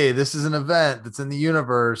 hey, this is an event that's in the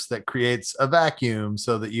universe that creates a vacuum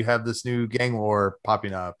so that you have this new gang war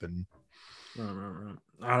popping up. And then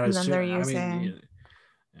they're using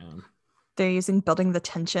they're using building the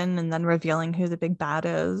tension and then revealing who the big bad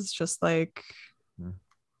is. Just like,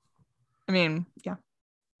 I mean, yeah.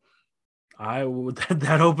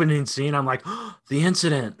 that opening scene, I'm like, oh, the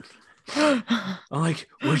incident. I'm like,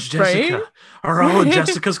 where's Jessica? Right? Are all of Right?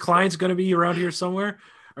 Jessica's clients going to be around here somewhere?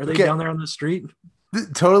 Are they Okay. down there on the street?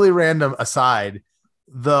 Totally random aside,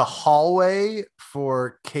 the hallway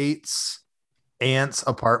for Kate's aunt's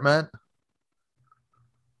apartment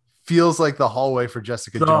feels like the hallway for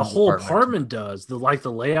Jessica The Jones' whole apartment does. The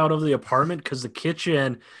layout of the apartment, because the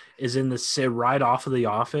kitchen is in the right off of the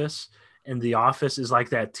office, and the office is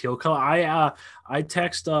like that teal color. I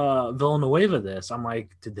text Villanueva this. I'm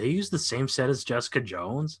like, did they use the same set as Jessica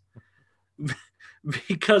Jones?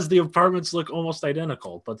 Because the apartments look almost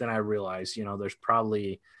identical. But then I realized, there's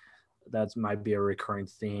probably that might be a recurring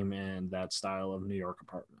theme in that style of New York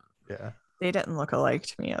apartment. Yeah. They didn't look alike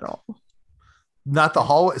to me at all. Not the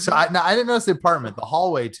hallway. So I didn't notice the apartment. The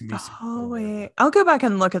hallway to me. The hallway. I'll go back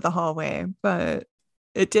and look at the hallway, but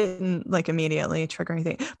it didn't like immediately trigger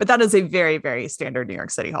anything. But that is a very, very standard New York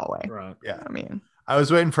City hallway. Right. Yeah. I mean, I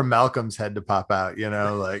was waiting for Malcolm's head to pop out,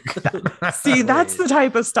 like. see, that's the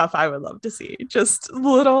type of stuff I would love to see. Just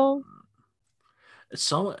little.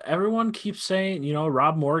 So everyone keeps saying,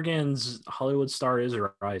 Rob Morgan's Hollywood star is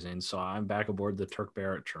rising. So I'm back aboard the Turk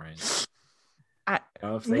Barrett train.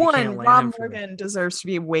 Rob Morgan deserves to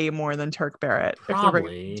be way more than Turk Barrett if they're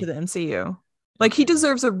bringing him to the MCU. Like, he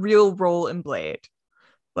deserves a real role in Blade.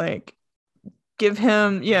 Like, give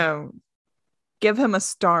him a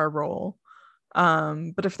star role.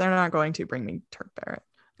 But if they're not going to, bring me Turk Barrett.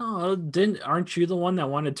 No, aren't you the one that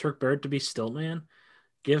wanted Turk Barrett to be Stiltman?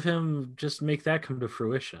 Just make that come to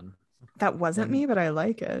fruition. That wasn't me, but I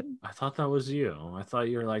like it. I thought that was you. I thought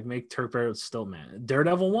you were like, make Turk Barrett Stiltman.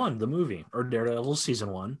 Daredevil 1, the movie, or Daredevil season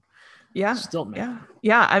 1. Yeah. Stiltman.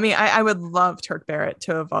 Yeah. I mean, I would love Turk Barrett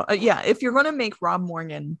to evolve. If you're going to make Rob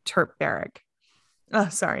Morgan Turk Barrett,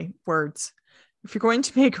 words. If you're going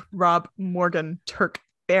to make Rob Morgan Turk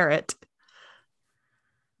Barrett,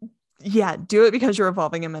 do it because you're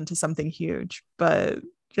evolving him into something huge. But,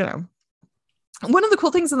 one of the cool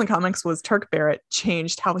things in the comics was Turk Barrett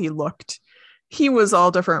changed how he looked. He was all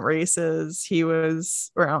different races.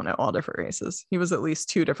 All different races. He was at least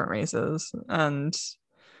 2 different races. And,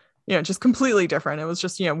 just completely different. It was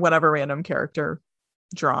just, whatever random character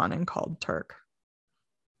drawn and called Turk.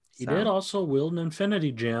 He did also wield an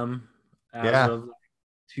Infinity Gem as of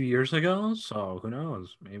 2 years ago. So who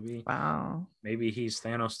knows? Maybe he's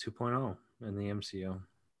Thanos 2.0 in the MCU.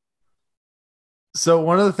 So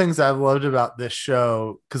one of the things I've loved about this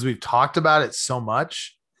show, because we've talked about it so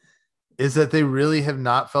much, is that they really have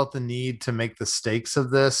not felt the need to make the stakes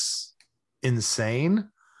of this insane.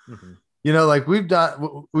 Mm-hmm. Like we've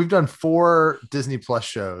done 4 Disney Plus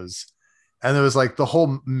shows, and there was like the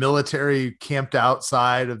whole military camped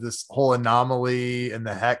outside of this whole anomaly and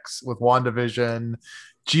the Hex with WandaVision,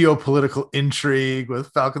 geopolitical intrigue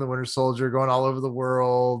with Falcon the Winter Soldier going all over the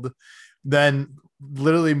world, then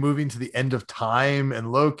literally moving to the end of time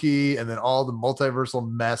and Loki, and then all the multiversal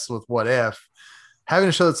mess with What If. Having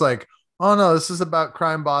a show that's like, oh no, this is about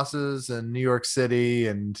crime bosses in New York City,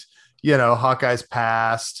 and Hawkeye's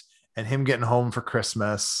past and him getting home for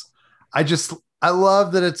Christmas. I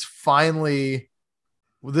love that it's finally,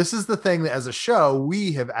 this is the thing that as a show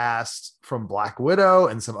we have asked from Black Widow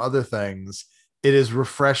and some other things. It is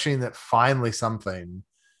refreshing that finally something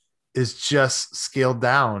is just scaled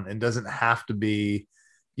down and doesn't have to be,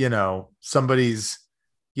 somebody's,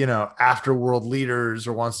 afterworld leaders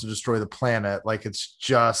or wants to destroy the planet. Like, it's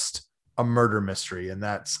just a murder mystery, and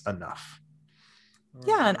that's enough.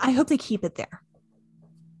 Yeah, and I hope they keep it there.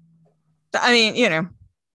 I mean,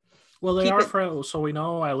 well, they are so we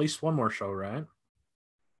know at least one more show, right?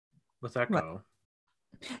 With Echo.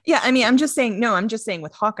 What? Yeah, I mean, I'm just saying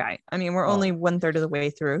with Hawkeye. I mean, we're only 1/3 of the way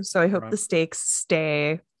through, so I hope the stakes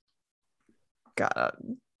stay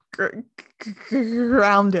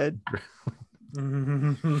grounded.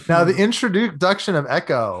 Now, the introduction of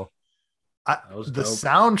Echo, the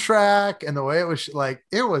soundtrack and the way it was like,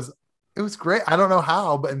 it was great. I don't know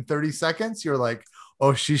how, but in 30 seconds, you're like,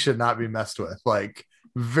 oh, she should not be messed with. Like,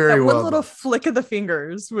 very well. One little flick of the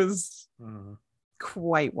fingers was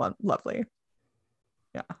quite lovely.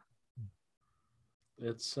 Yeah.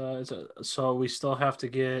 So we still have to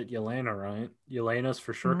get Yelena, right? Yelena's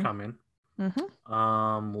for sure coming.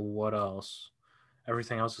 Mm-hmm. What else?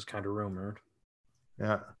 Everything else is kind of rumored.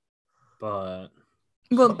 Yeah. But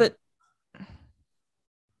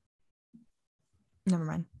never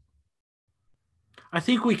mind. I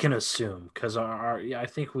think we can assume, because I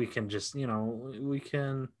think we can just, we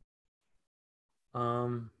can.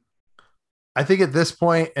 I think at this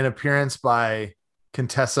point, an appearance by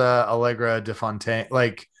Contessa Allegra de Fontaine,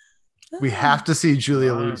 like, we have to see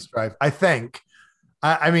Julia Louis-Dreyfus. I think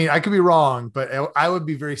I mean, I could be wrong, but I would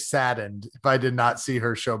be very saddened if I did not see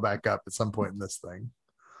her show back up at some point in this thing.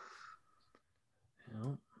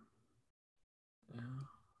 Yeah.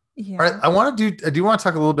 Yeah. All right, I do want to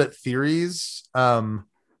talk a little bit theories.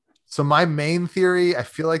 So my main theory, I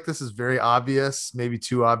feel like this is very obvious, maybe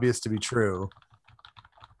too obvious to be true.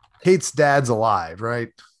 Kate's dad's alive, right?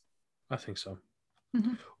 I think so.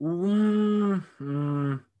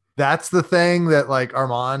 That's the thing that like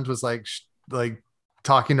Armand was like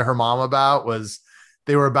talking to her mom about, was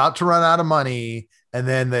they were about to run out of money, and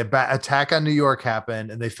then the attack on New York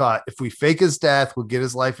happened, and they thought if we fake his death, we'll get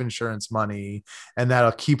his life insurance money, and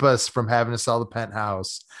that'll keep us from having to sell the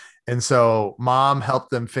penthouse. And so mom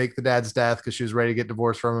helped them fake the dad's death because she was ready to get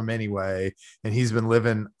divorced from him anyway, and he's been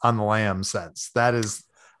living on the lam since. That is,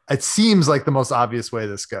 it seems like the most obvious way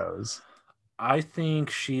this goes. I think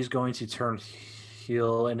she's going to turn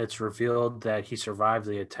heel, and it's revealed that he survived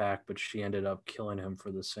the attack, but she ended up killing him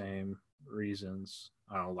for the same reasons.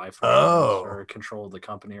 I don't know, life or control of the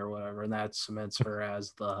company or whatever, and that cements her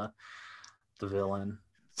as the villain.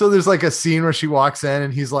 So there's like a scene where she walks in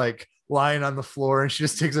and he's like lying on the floor, and she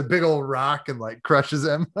just takes a big old rock and like crushes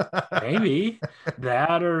him. Maybe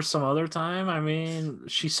that, or some other time. I mean,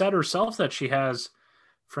 she said herself that she has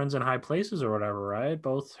friends in high places or whatever, right?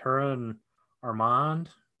 Both her and Armand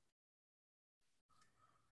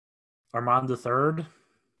the third.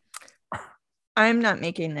 I'm not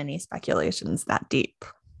making any speculations that deep.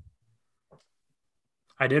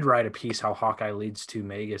 I did write a piece how Hawkeye leads to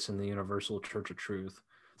Magus in the Universal Church of Truth.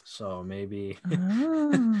 So maybe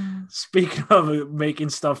speaking of making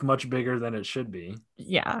stuff much bigger than it should be.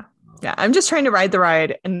 Yeah. I'm just trying to ride the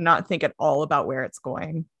ride and not think at all about where it's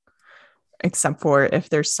going, except for if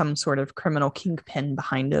there's some sort of criminal kingpin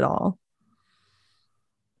behind it all.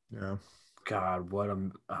 Yeah. God,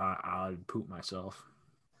 I'd poop myself.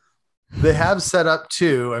 They have set up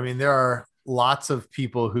too. I mean, there are lots of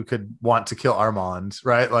people who could want to kill Armand,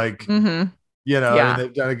 right? Like, I mean,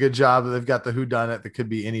 they've done a good job. They've got the whodunit that could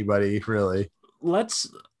be anybody, really.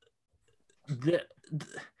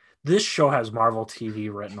 This show has Marvel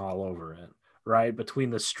TV written all over it, right? Between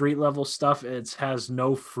the street level stuff, it has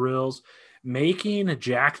no frills. Making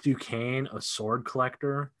Jack Duquesne a sword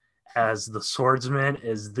collector as the swordsman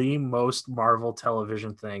is the most Marvel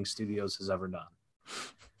television thing studios has ever done.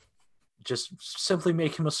 Just simply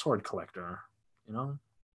make him a sword collector, you know?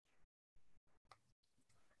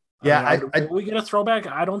 Yeah, we get a throwback.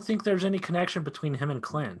 I don't think there's any connection between him and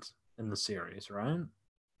Clint in the series, right?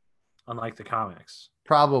 Unlike the comics.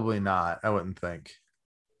 Probably not. I wouldn't think.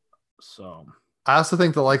 So I also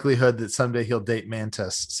think the likelihood that someday he'll date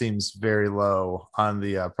Mantis seems very low on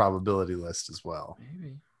the probability list as well.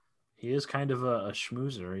 Maybe. He is kind of a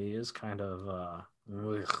schmoozer. He is kind of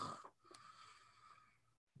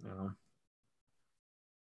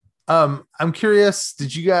I'm curious,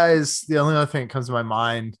 did you guys, the only other thing that comes to my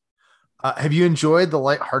mind, have you enjoyed the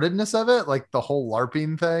lightheartedness of it? Like the whole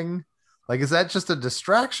LARPing thing? Like, is that just a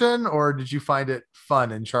distraction, or did you find it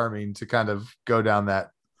fun and charming to kind of go down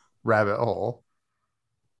that rabbit hole?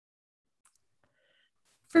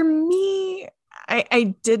 For me,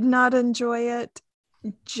 I did not enjoy it,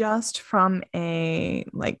 just from a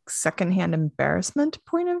like secondhand embarrassment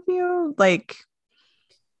point of view. Like,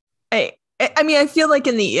 I mean, I feel like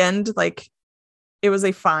in the end, like it was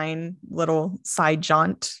a fine little side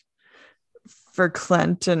jaunt for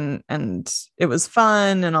Clint, and it was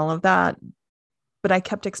fun and all of that. But I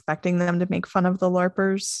kept expecting them to make fun of the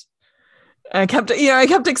LARPers. I kept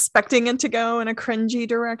expecting it to go in a cringy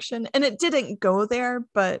direction, and it didn't go there,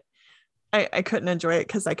 but I couldn't enjoy it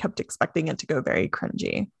because I kept expecting it to go very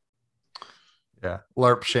cringy. Yeah.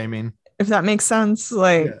 LARP shaming. If that makes sense.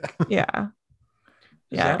 Like, yeah.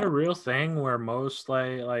 Is that a real thing where most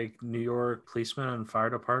like New York policemen and fire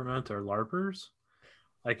department are LARPers?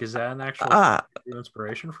 Like, is that an actual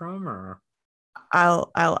inspiration from, or?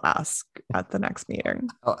 I'll ask at the next meeting.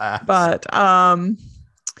 I'll ask. But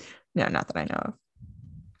no, not that I know of.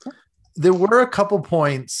 There were a couple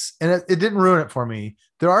points, and it didn't ruin it for me.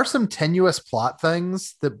 There are some tenuous plot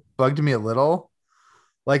things that bugged me a little.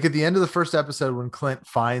 Like at the end of the first episode when Clint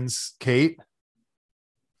finds Kate.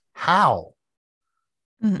 How?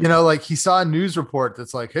 Mm-hmm. You know, like he saw a news report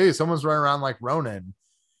that's like, hey, someone's running around like Ronin.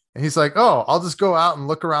 And he's like, oh, I'll just go out and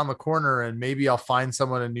look around the corner and maybe I'll find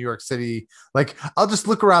someone in New York City. Like, I'll just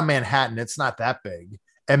look around Manhattan. It's not that big.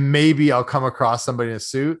 And maybe I'll come across somebody in a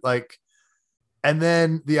suit. Like, and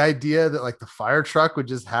then the idea that like the fire truck would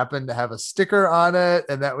just happen to have a sticker on it,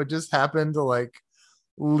 and that would just happen to like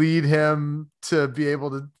lead him to be able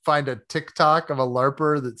to find a TikTok of a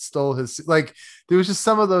LARPer that stole his, like, there was just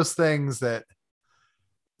some of those things that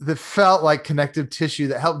that felt like connective tissue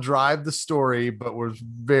that helped drive the story, but was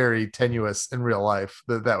very tenuous in real life,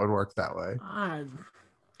 that would work that way.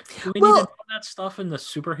 Do we need to know that stuff in the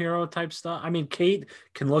superhero type stuff? I mean, Kate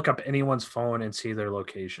can look up anyone's phone and see their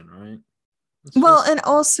location, right? And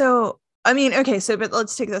also, I mean, okay, so but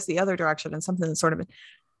let's take this the other direction and something that's sort of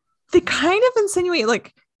they kind of insinuate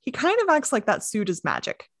like he kind of acts like that suit is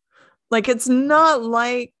magic. Like it's not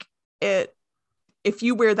like it. If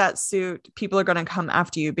you wear that suit, people are going to come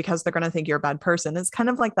after you because they're going to think you're a bad person. It's kind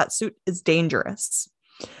of like that suit is dangerous.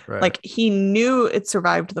 Right. Like he knew it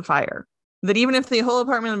survived the fire. That even if the whole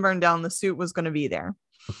apartment burned down, the suit was going to be there.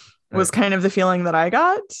 Right. Was kind of the feeling that I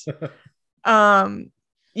got.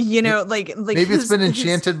 You know, like maybe it's been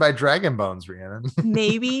enchanted by dragon bones, Rhiannon.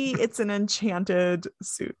 Maybe it's an enchanted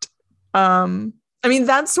suit. I mean,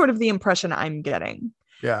 that's sort of the impression I'm getting.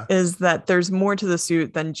 Yeah. Is that there's more to the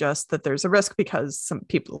suit than just that there's a risk because some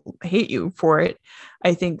people hate you for it.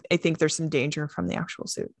 I think there's some danger from the actual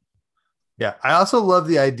suit. Yeah. I also love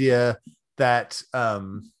the idea that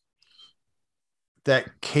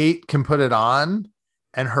that Kate can put it on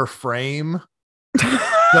and her frame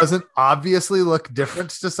doesn't obviously look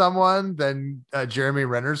different to someone than Jeremy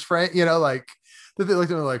Renner's frame, you know, like that they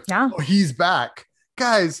looked at him like, yeah. Oh, he's back.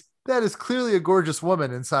 Guys, that is clearly a gorgeous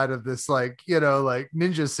woman inside of this, like, you know, like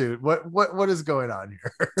ninja suit. What is going on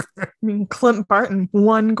here? I mean, Clint Barton,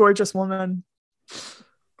 one gorgeous woman.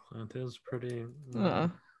 Clint is pretty.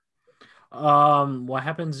 What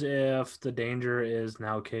happens if the danger is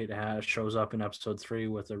now Kate shows up in episode 3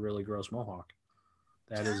 with a really gross mohawk?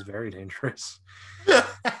 That is very dangerous.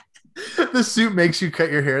 The suit makes you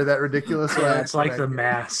cut your hair that ridiculous way. Yeah, it's like the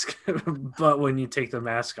mask, but when you take the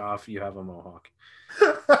mask off, you have a mohawk.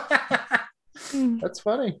 That's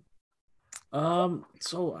funny.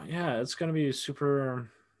 So yeah, it's gonna be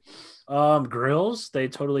super. Grills, they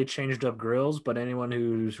totally changed up Grills, but anyone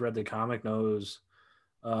who's read the comic knows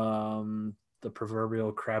the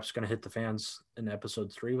proverbial crap's gonna hit the fans in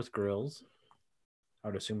episode 3 with Grills. I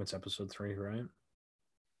would assume it's episode 3, right?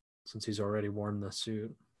 Since he's already worn the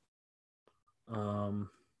suit. I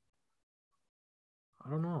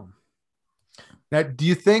don't know. Now, do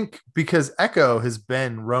you think, because Echo has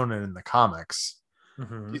been Ronin in the comics,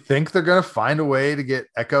 do you think they're going to find a way to get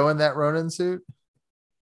Echo in that Ronin suit?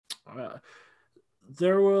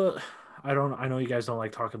 There were, I know you guys don't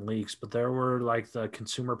like talking leaks, but there were like the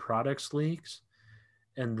consumer products leaks,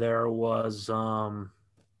 and there was a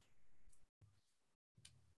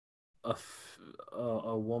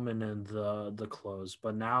woman in the clothes,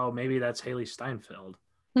 but now maybe that's Haley Steinfeld.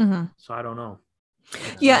 So I don't know.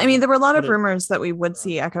 Yeah, I mean, there were a lot of rumors that we would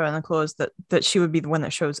see Echo in the clothes, that she would be the one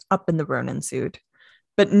that shows up in the Ronin suit.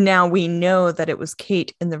 But now we know that it was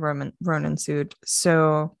Kate in the Ronin suit.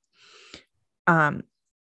 So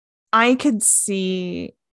I could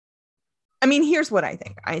see, I mean, here's what I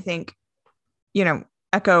think. I think, you know,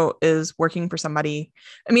 Echo is working for somebody.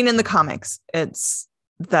 I mean, in the comics, it's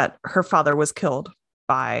that her father was killed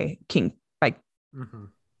by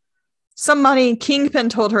somebody. Kingpin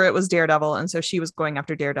told her it was Daredevil, and so she was going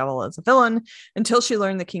after Daredevil as a villain until she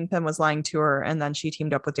learned the Kingpin was lying to her, and then she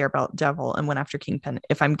teamed up with Daredevil and went after Kingpin,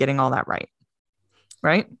 if I'm getting all that right.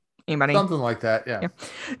 Right? Anybody? Something like that, yeah.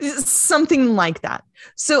 Something like that.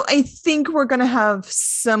 So I think we're going to have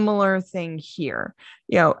similar thing here.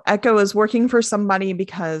 You know, Echo is working for somebody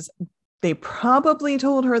because they probably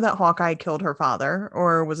told her that Hawkeye killed her father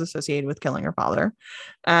or was associated with killing her father.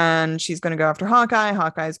 And she's going to go after Hawkeye.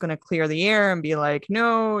 Hawkeye is going to clear the air and be like,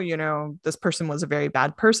 no, you know, this person was a very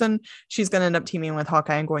bad person. She's going to end up teaming with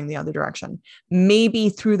Hawkeye and going the other direction. Maybe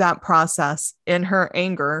through that process, in her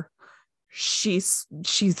anger, she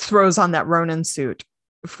throws on that Ronin suit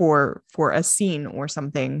for a scene or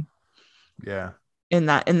something. Yeah. In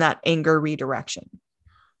that anger redirection.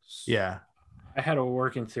 Yeah. I had a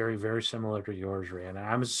working theory very similar to yours,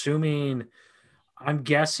 Rhiannon. I'm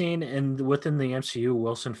guessing, and within the MCU,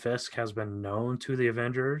 Wilson Fisk has been known to the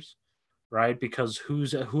Avengers, right? Because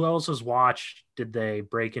who else's watch did they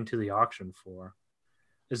break into the auction for?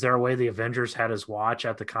 Is there a way the Avengers had his watch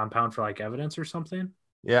at the compound for like evidence or something?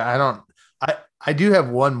 Yeah, I do have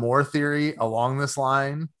one more theory along this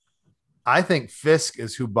line. I think Fisk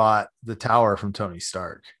is who bought the tower from Tony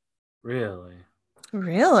Stark. Really?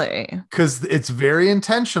 Because it's very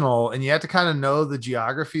intentional, and you have to kind of know the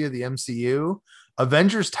geography of the MCU.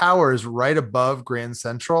 Avengers Tower is right above Grand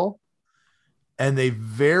Central, and they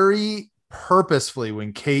very purposefully,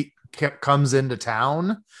 when Kate comes into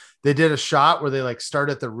town, they did a shot where they like start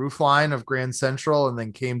at the roof line of Grand Central and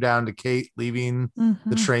then came down to Kate leaving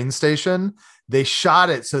the train station. They shot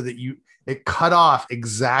it so that it cut off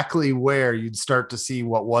exactly where you'd start to see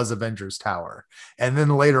what was Avengers Tower. And then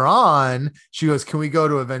later on, she goes, "Can we go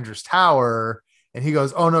to Avengers Tower?" And he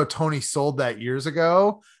goes, "Oh no, Tony sold that years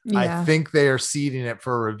ago. I Yeah. think they are seeding it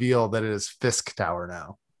for a reveal that it is Fisk Tower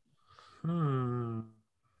now."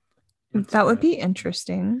 That would be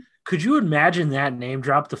interesting. Could you imagine that name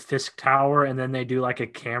drop, the Fisk Tower, and then they do like a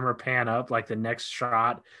camera pan up, like the next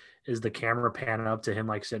shot is the camera pan up to him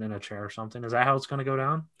like sitting in a chair or something? Is that how it's going to go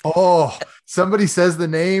down? Oh, somebody says the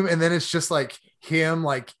name, and then it's just like him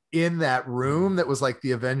like in that room that was like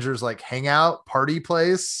the Avengers like hangout party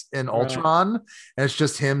place in Ultron, and it's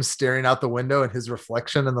just him staring out the window and his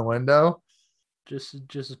reflection in the window. Just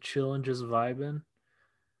chilling, just vibing.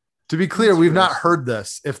 To be clear, we've not heard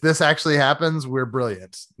this. If this actually happens, we're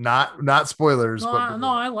brilliant. Not spoilers. No, but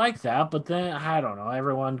I like that, but then I don't know.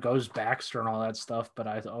 Everyone goes Baxter and all that stuff, but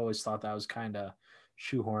I always thought that was kind of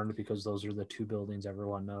shoehorned because those are the two buildings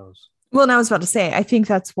everyone knows. Well, and I was about to say, I think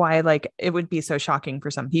that's why like it would be so shocking for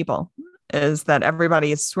some people is that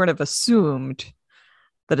everybody is sort of assumed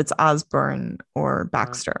that it's Osborn or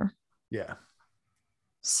Baxter. Yeah.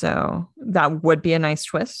 So that would be a nice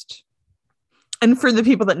twist. And for the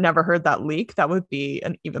people that never heard that leak, that would be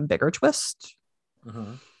an even bigger twist.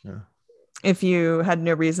 Mm-hmm. Yeah. If you had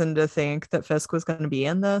no reason to think that Fisk was going to be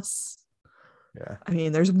in this. Yeah. I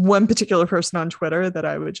mean, there's one particular person on Twitter that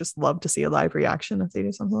I would just love to see a live reaction if they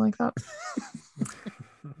do something like that.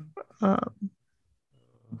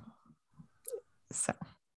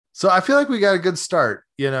 So I feel like we got a good start,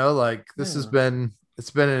 like this has been, it's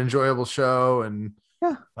been an enjoyable show. And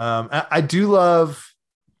I do love,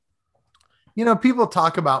 people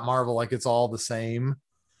talk about Marvel like it's all the same.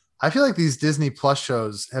 I feel like these Disney Plus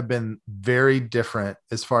shows have been very different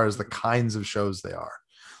as far as the kinds of shows they are.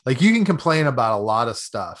 Like you can complain about a lot of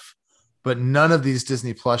stuff, but none of these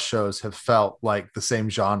Disney Plus shows have felt like the same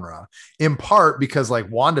genre, in part because like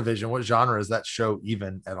WandaVision, what genre is that show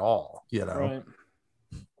even at all? Right.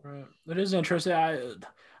 It is interesting. I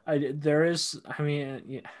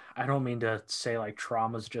don't mean to say like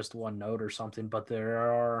Trauma's just one note or something, but there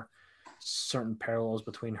are certain parallels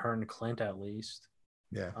between her and Clint, at least.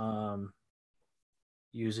 Yeah.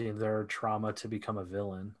 Using their trauma to become a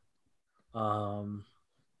villain.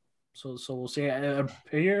 So we'll see. It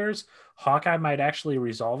appears Hawkeye might actually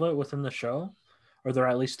resolve it within the show, or they're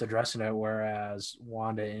at least addressing it. Whereas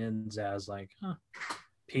Wanda ends as like,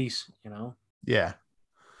 peace, Yeah.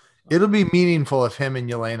 It'll be meaningful if him and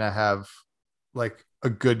Yelena have like a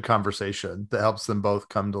good conversation that helps them both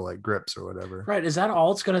come to like grips or whatever. Right. Is that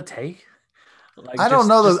all it's going to take? Like, I don't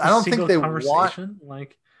know. I don't think they want,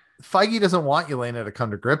 like Feige doesn't want Yelena to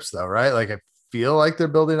come to grips though. Right. Like I feel like they're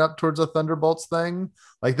building up towards a Thunderbolts thing.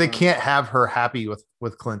 Like they can't have her happy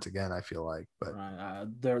with Clint again. I feel like, but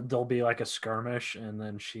there'll be like a skirmish and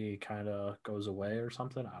then she kind of goes away or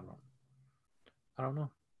something. I don't know.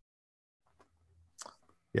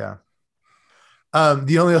 Yeah.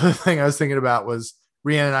 The only other thing I was thinking about was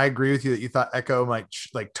Rhiannon. I agree with you that you thought Echo might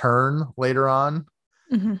like turn later on.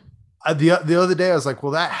 Mm-hmm. The other day I was like,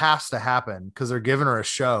 well, that has to happen because they're giving her a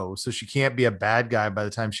show, so she can't be a bad guy by the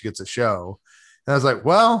time she gets a show. And I was like,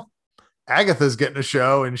 well, Agatha's getting a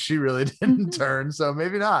show and she really didn't turn, so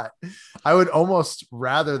maybe not. I would almost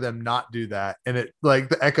rather them not do that, and it like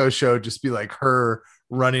the Echo show just be like her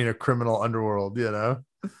running a criminal underworld.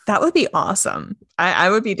 That would be awesome. I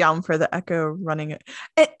would be down for the Echo running it.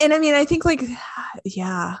 And I mean, I think like,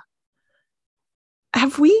 yeah.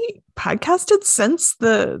 Have we podcasted since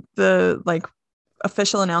the like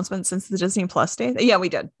official announcement since the Disney Plus day? Yeah, we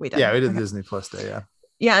did. Yeah, we did Disney Plus day. Yeah.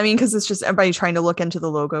 Yeah, I mean, because it's just everybody trying to look into the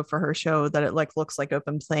logo for her show that it like looks like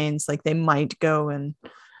Open Plains. Like they might go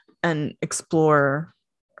and explore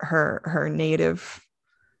her native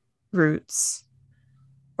roots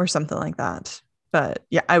or something like that. But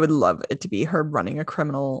yeah, I would love it to be her running a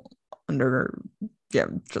criminal under. Yeah,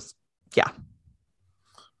 just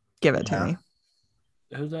give it to me.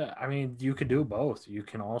 I mean, you could do both. You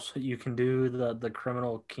can do the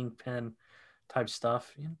criminal kingpin type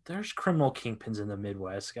stuff. There's criminal kingpins in the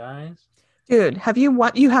Midwest, guys. Dude,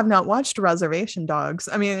 you have not watched Reservation Dogs?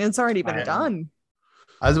 I mean, it's already been done.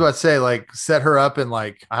 I was about to say, like, set her up in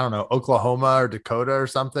like, I don't know, Oklahoma or Dakota or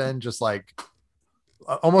something, just like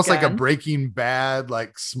almost like a Breaking Bad,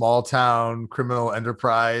 like small town criminal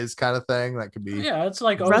enterprise kind of thing. That could be. Yeah, it's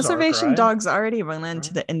like Ozark, Reservation Dogs already went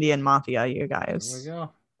into the Indian mafia, you guys. There we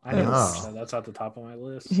go. I didn't watch that. That's at the top of my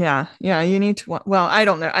list. Yeah, you need to. Well, I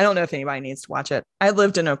don't know if anybody needs to watch it. I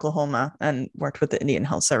lived in Oklahoma and worked with the Indian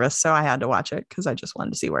Health Service, so I had to watch it because I just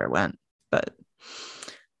wanted to see where it went. But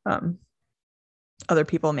other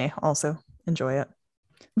people may also enjoy it.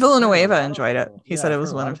 Villanueva enjoyed it. He Yeah, said it I've was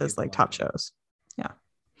heard a one lot of his people like top like it. shows. Yeah.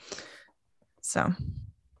 So,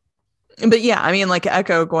 but yeah, I mean, like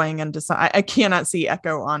Echo going into I cannot see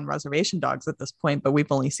Echo on Reservation Dogs at this point, but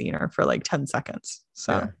we've only seen her for like 10 seconds.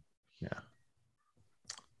 So Yeah.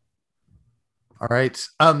 All right.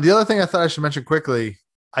 The other thing I thought I should mention quickly,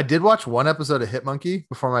 I did watch one episode of Hit Monkey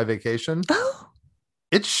before my vacation. oh,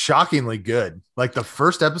 It's shockingly good. Like the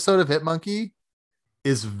first episode of Hit Monkey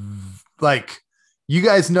is like, you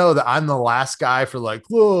guys know that I'm the last guy for like,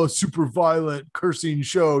 whoa, super violent cursing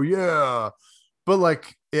show. Yeah. But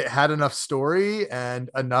like it had enough story and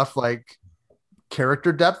enough like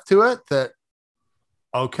character depth to it that,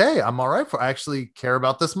 okay, I'm all right for, I actually care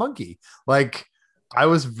about this monkey. Like I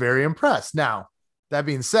was very impressed. Now, that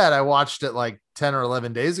being said, I watched it like 10 or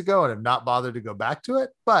 11 days ago and have not bothered to go back to it.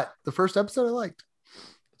 But the first episode I liked.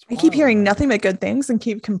 I keep hearing nothing but good things and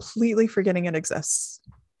keep completely forgetting it exists.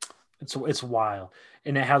 It's wild,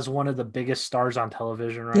 and it has one of the biggest stars on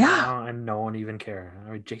television right Yeah. now, and no one even cares.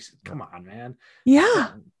 I mean, Jason, come on, man.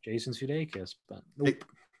 Yeah. Jason Sudeikis, but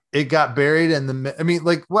It got buried in the, I mean,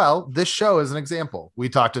 like, well, this show is an example. We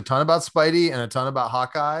talked a ton about Spidey and a ton about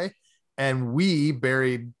Hawkeye, and we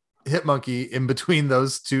buried Hit Monkey in between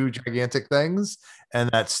those two gigantic things. And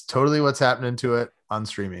that's totally what's happening to it on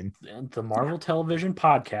streaming. the Marvel Television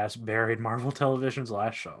podcast buried Marvel Television's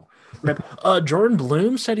last show. Rip. Jordan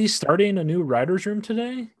Bloom said he's starting a new writer's room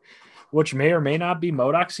today, which may or may not be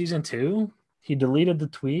MODOK season 2. He deleted the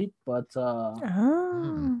tweet, but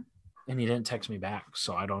and he didn't text me back,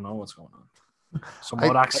 so I don't know what's going on. So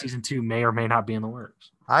MODOK season 2 may or may not be in the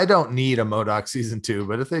works. I don't need a MODOK season 2,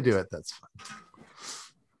 but if they do it, that's fine.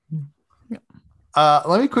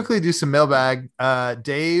 Let me quickly do some mailbag.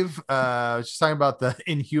 Dave was just talking about the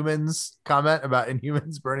Inhumans comment about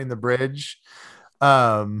Inhumans burning the bridge.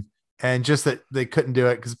 And just that they couldn't do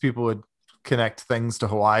it because people would connect things to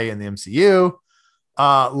Hawaii and the MCU.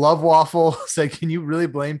 Love Waffle said, can you really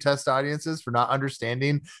blame test audiences for not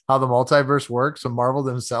understanding how the multiverse works when Marvel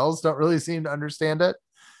themselves don't really seem to understand it?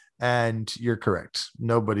 And you're correct.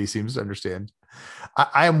 Nobody seems to understand.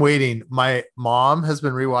 I am waiting. My mom has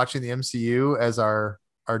been rewatching the MCU as our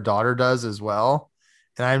daughter does as well.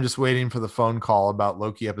 And I'm just waiting for the phone call about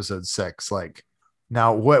Loki episode 6. Like,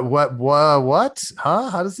 now what? Huh?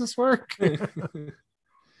 How does this work?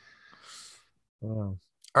 All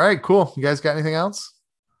right, cool. You guys got anything else?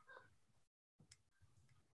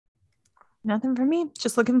 Nothing for me.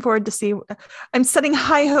 Just looking forward to see. I'm setting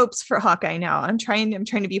high hopes for Hawkeye now. I'm trying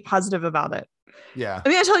to be positive about it. Yeah. I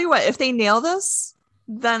mean, I tell you what, if they nail this,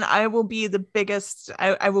 then I will be the biggest.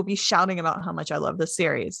 I will be shouting about how much I love this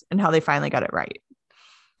series and how they finally got it right.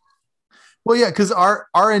 Well, yeah, because our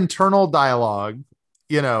internal dialogue,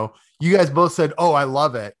 you know, you guys both said, "Oh, I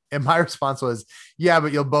love it," and my response was, "Yeah,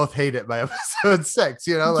 but you'll both hate it by episode 6."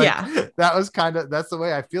 You know, like Yeah. that was that's the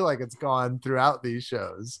way I feel like it's gone throughout these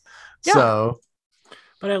shows. Yeah. So,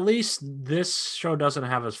 but at least this show doesn't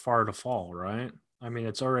have as far to fall, right? I mean,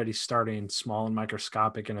 it's already starting small and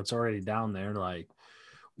microscopic, and it's already down there. Like,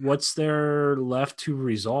 what's there left to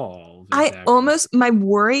resolve? Exactly? My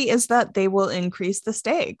worry is that they will increase the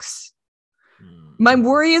stakes. My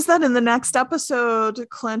worry is that in the next episode,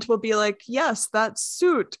 Clint will be like, yes, that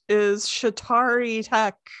suit is Shatari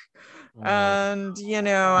tech. And, you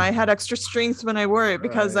know, I had extra strength when I wore it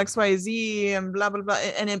because XYZ and blah, blah, blah.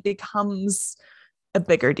 And it becomes a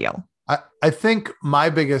bigger deal. I think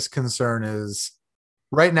my biggest concern is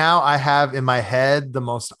right now I have in my head the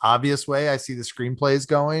most obvious way I see the screenplays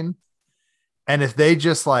going. And if they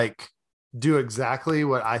just like do exactly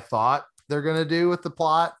what I thought they're going to do with the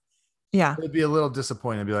plot, yeah, it'd be a little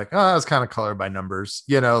disappointing. Be like, oh, that was kind of colored by numbers,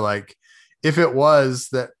 you know, like if it was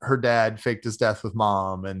that her dad faked his death with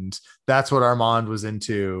mom and that's what Armand was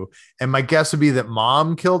into. And my guess would be that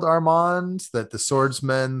mom killed Armand, that the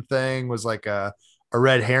swordsman thing was like a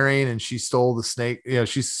red herring and she stole the snake, you know,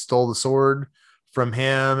 she stole the sword from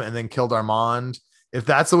him and then killed Armand. If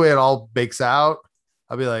that's the way it all bakes out,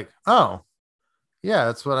 I'll be like, oh yeah,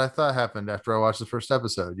 that's what I thought happened after I watched the first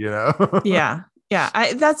episode, you know? Yeah.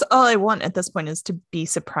 Yeah. That's all I want at this point is to be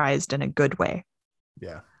surprised in a good way.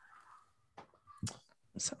 Yeah.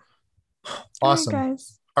 So awesome. All right,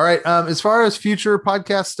 guys. All right. As far as future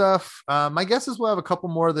podcast stuff, my guess is we'll have a couple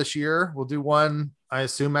more this year. We'll do one, I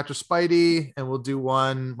assume, after Spidey, and we'll do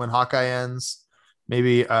one when Hawkeye ends.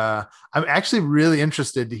 Maybe I'm actually really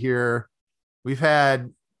interested to hear. We've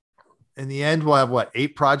had, in the end, we'll have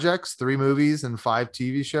 8 projects, 3 movies and 5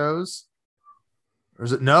 TV shows. Or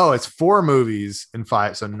is it? No, it's 4 movies and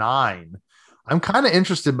 5, so 9. I'm kind of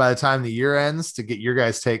interested by the time the year ends to get your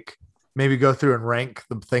guys' take, maybe go through and rank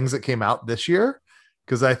the things that came out this year.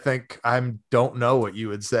 because I think I don't know what you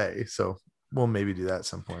would say. So we'll maybe do that at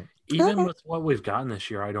some point. Even with what we've gotten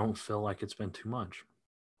this year, I don't feel like it's been too much.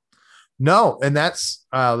 No, and that's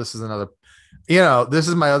this is another, this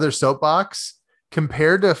is my other soapbox.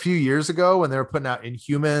 Compared to a few years ago when they were putting out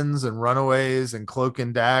Inhumans and Runaways and Cloak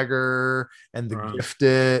and Dagger and The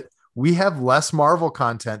Gifted, we have less Marvel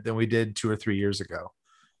content than we did 2 or 3 years ago.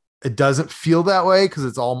 It doesn't feel that way because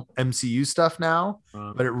it's all MCU stuff now,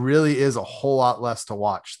 but it really is a whole lot less to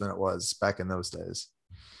watch than it was back in those days.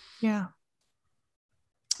 Yeah.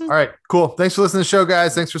 All right, cool. Thanks for listening to the show,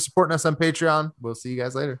 guys. Thanks for supporting us on Patreon. We'll see you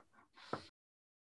guys later.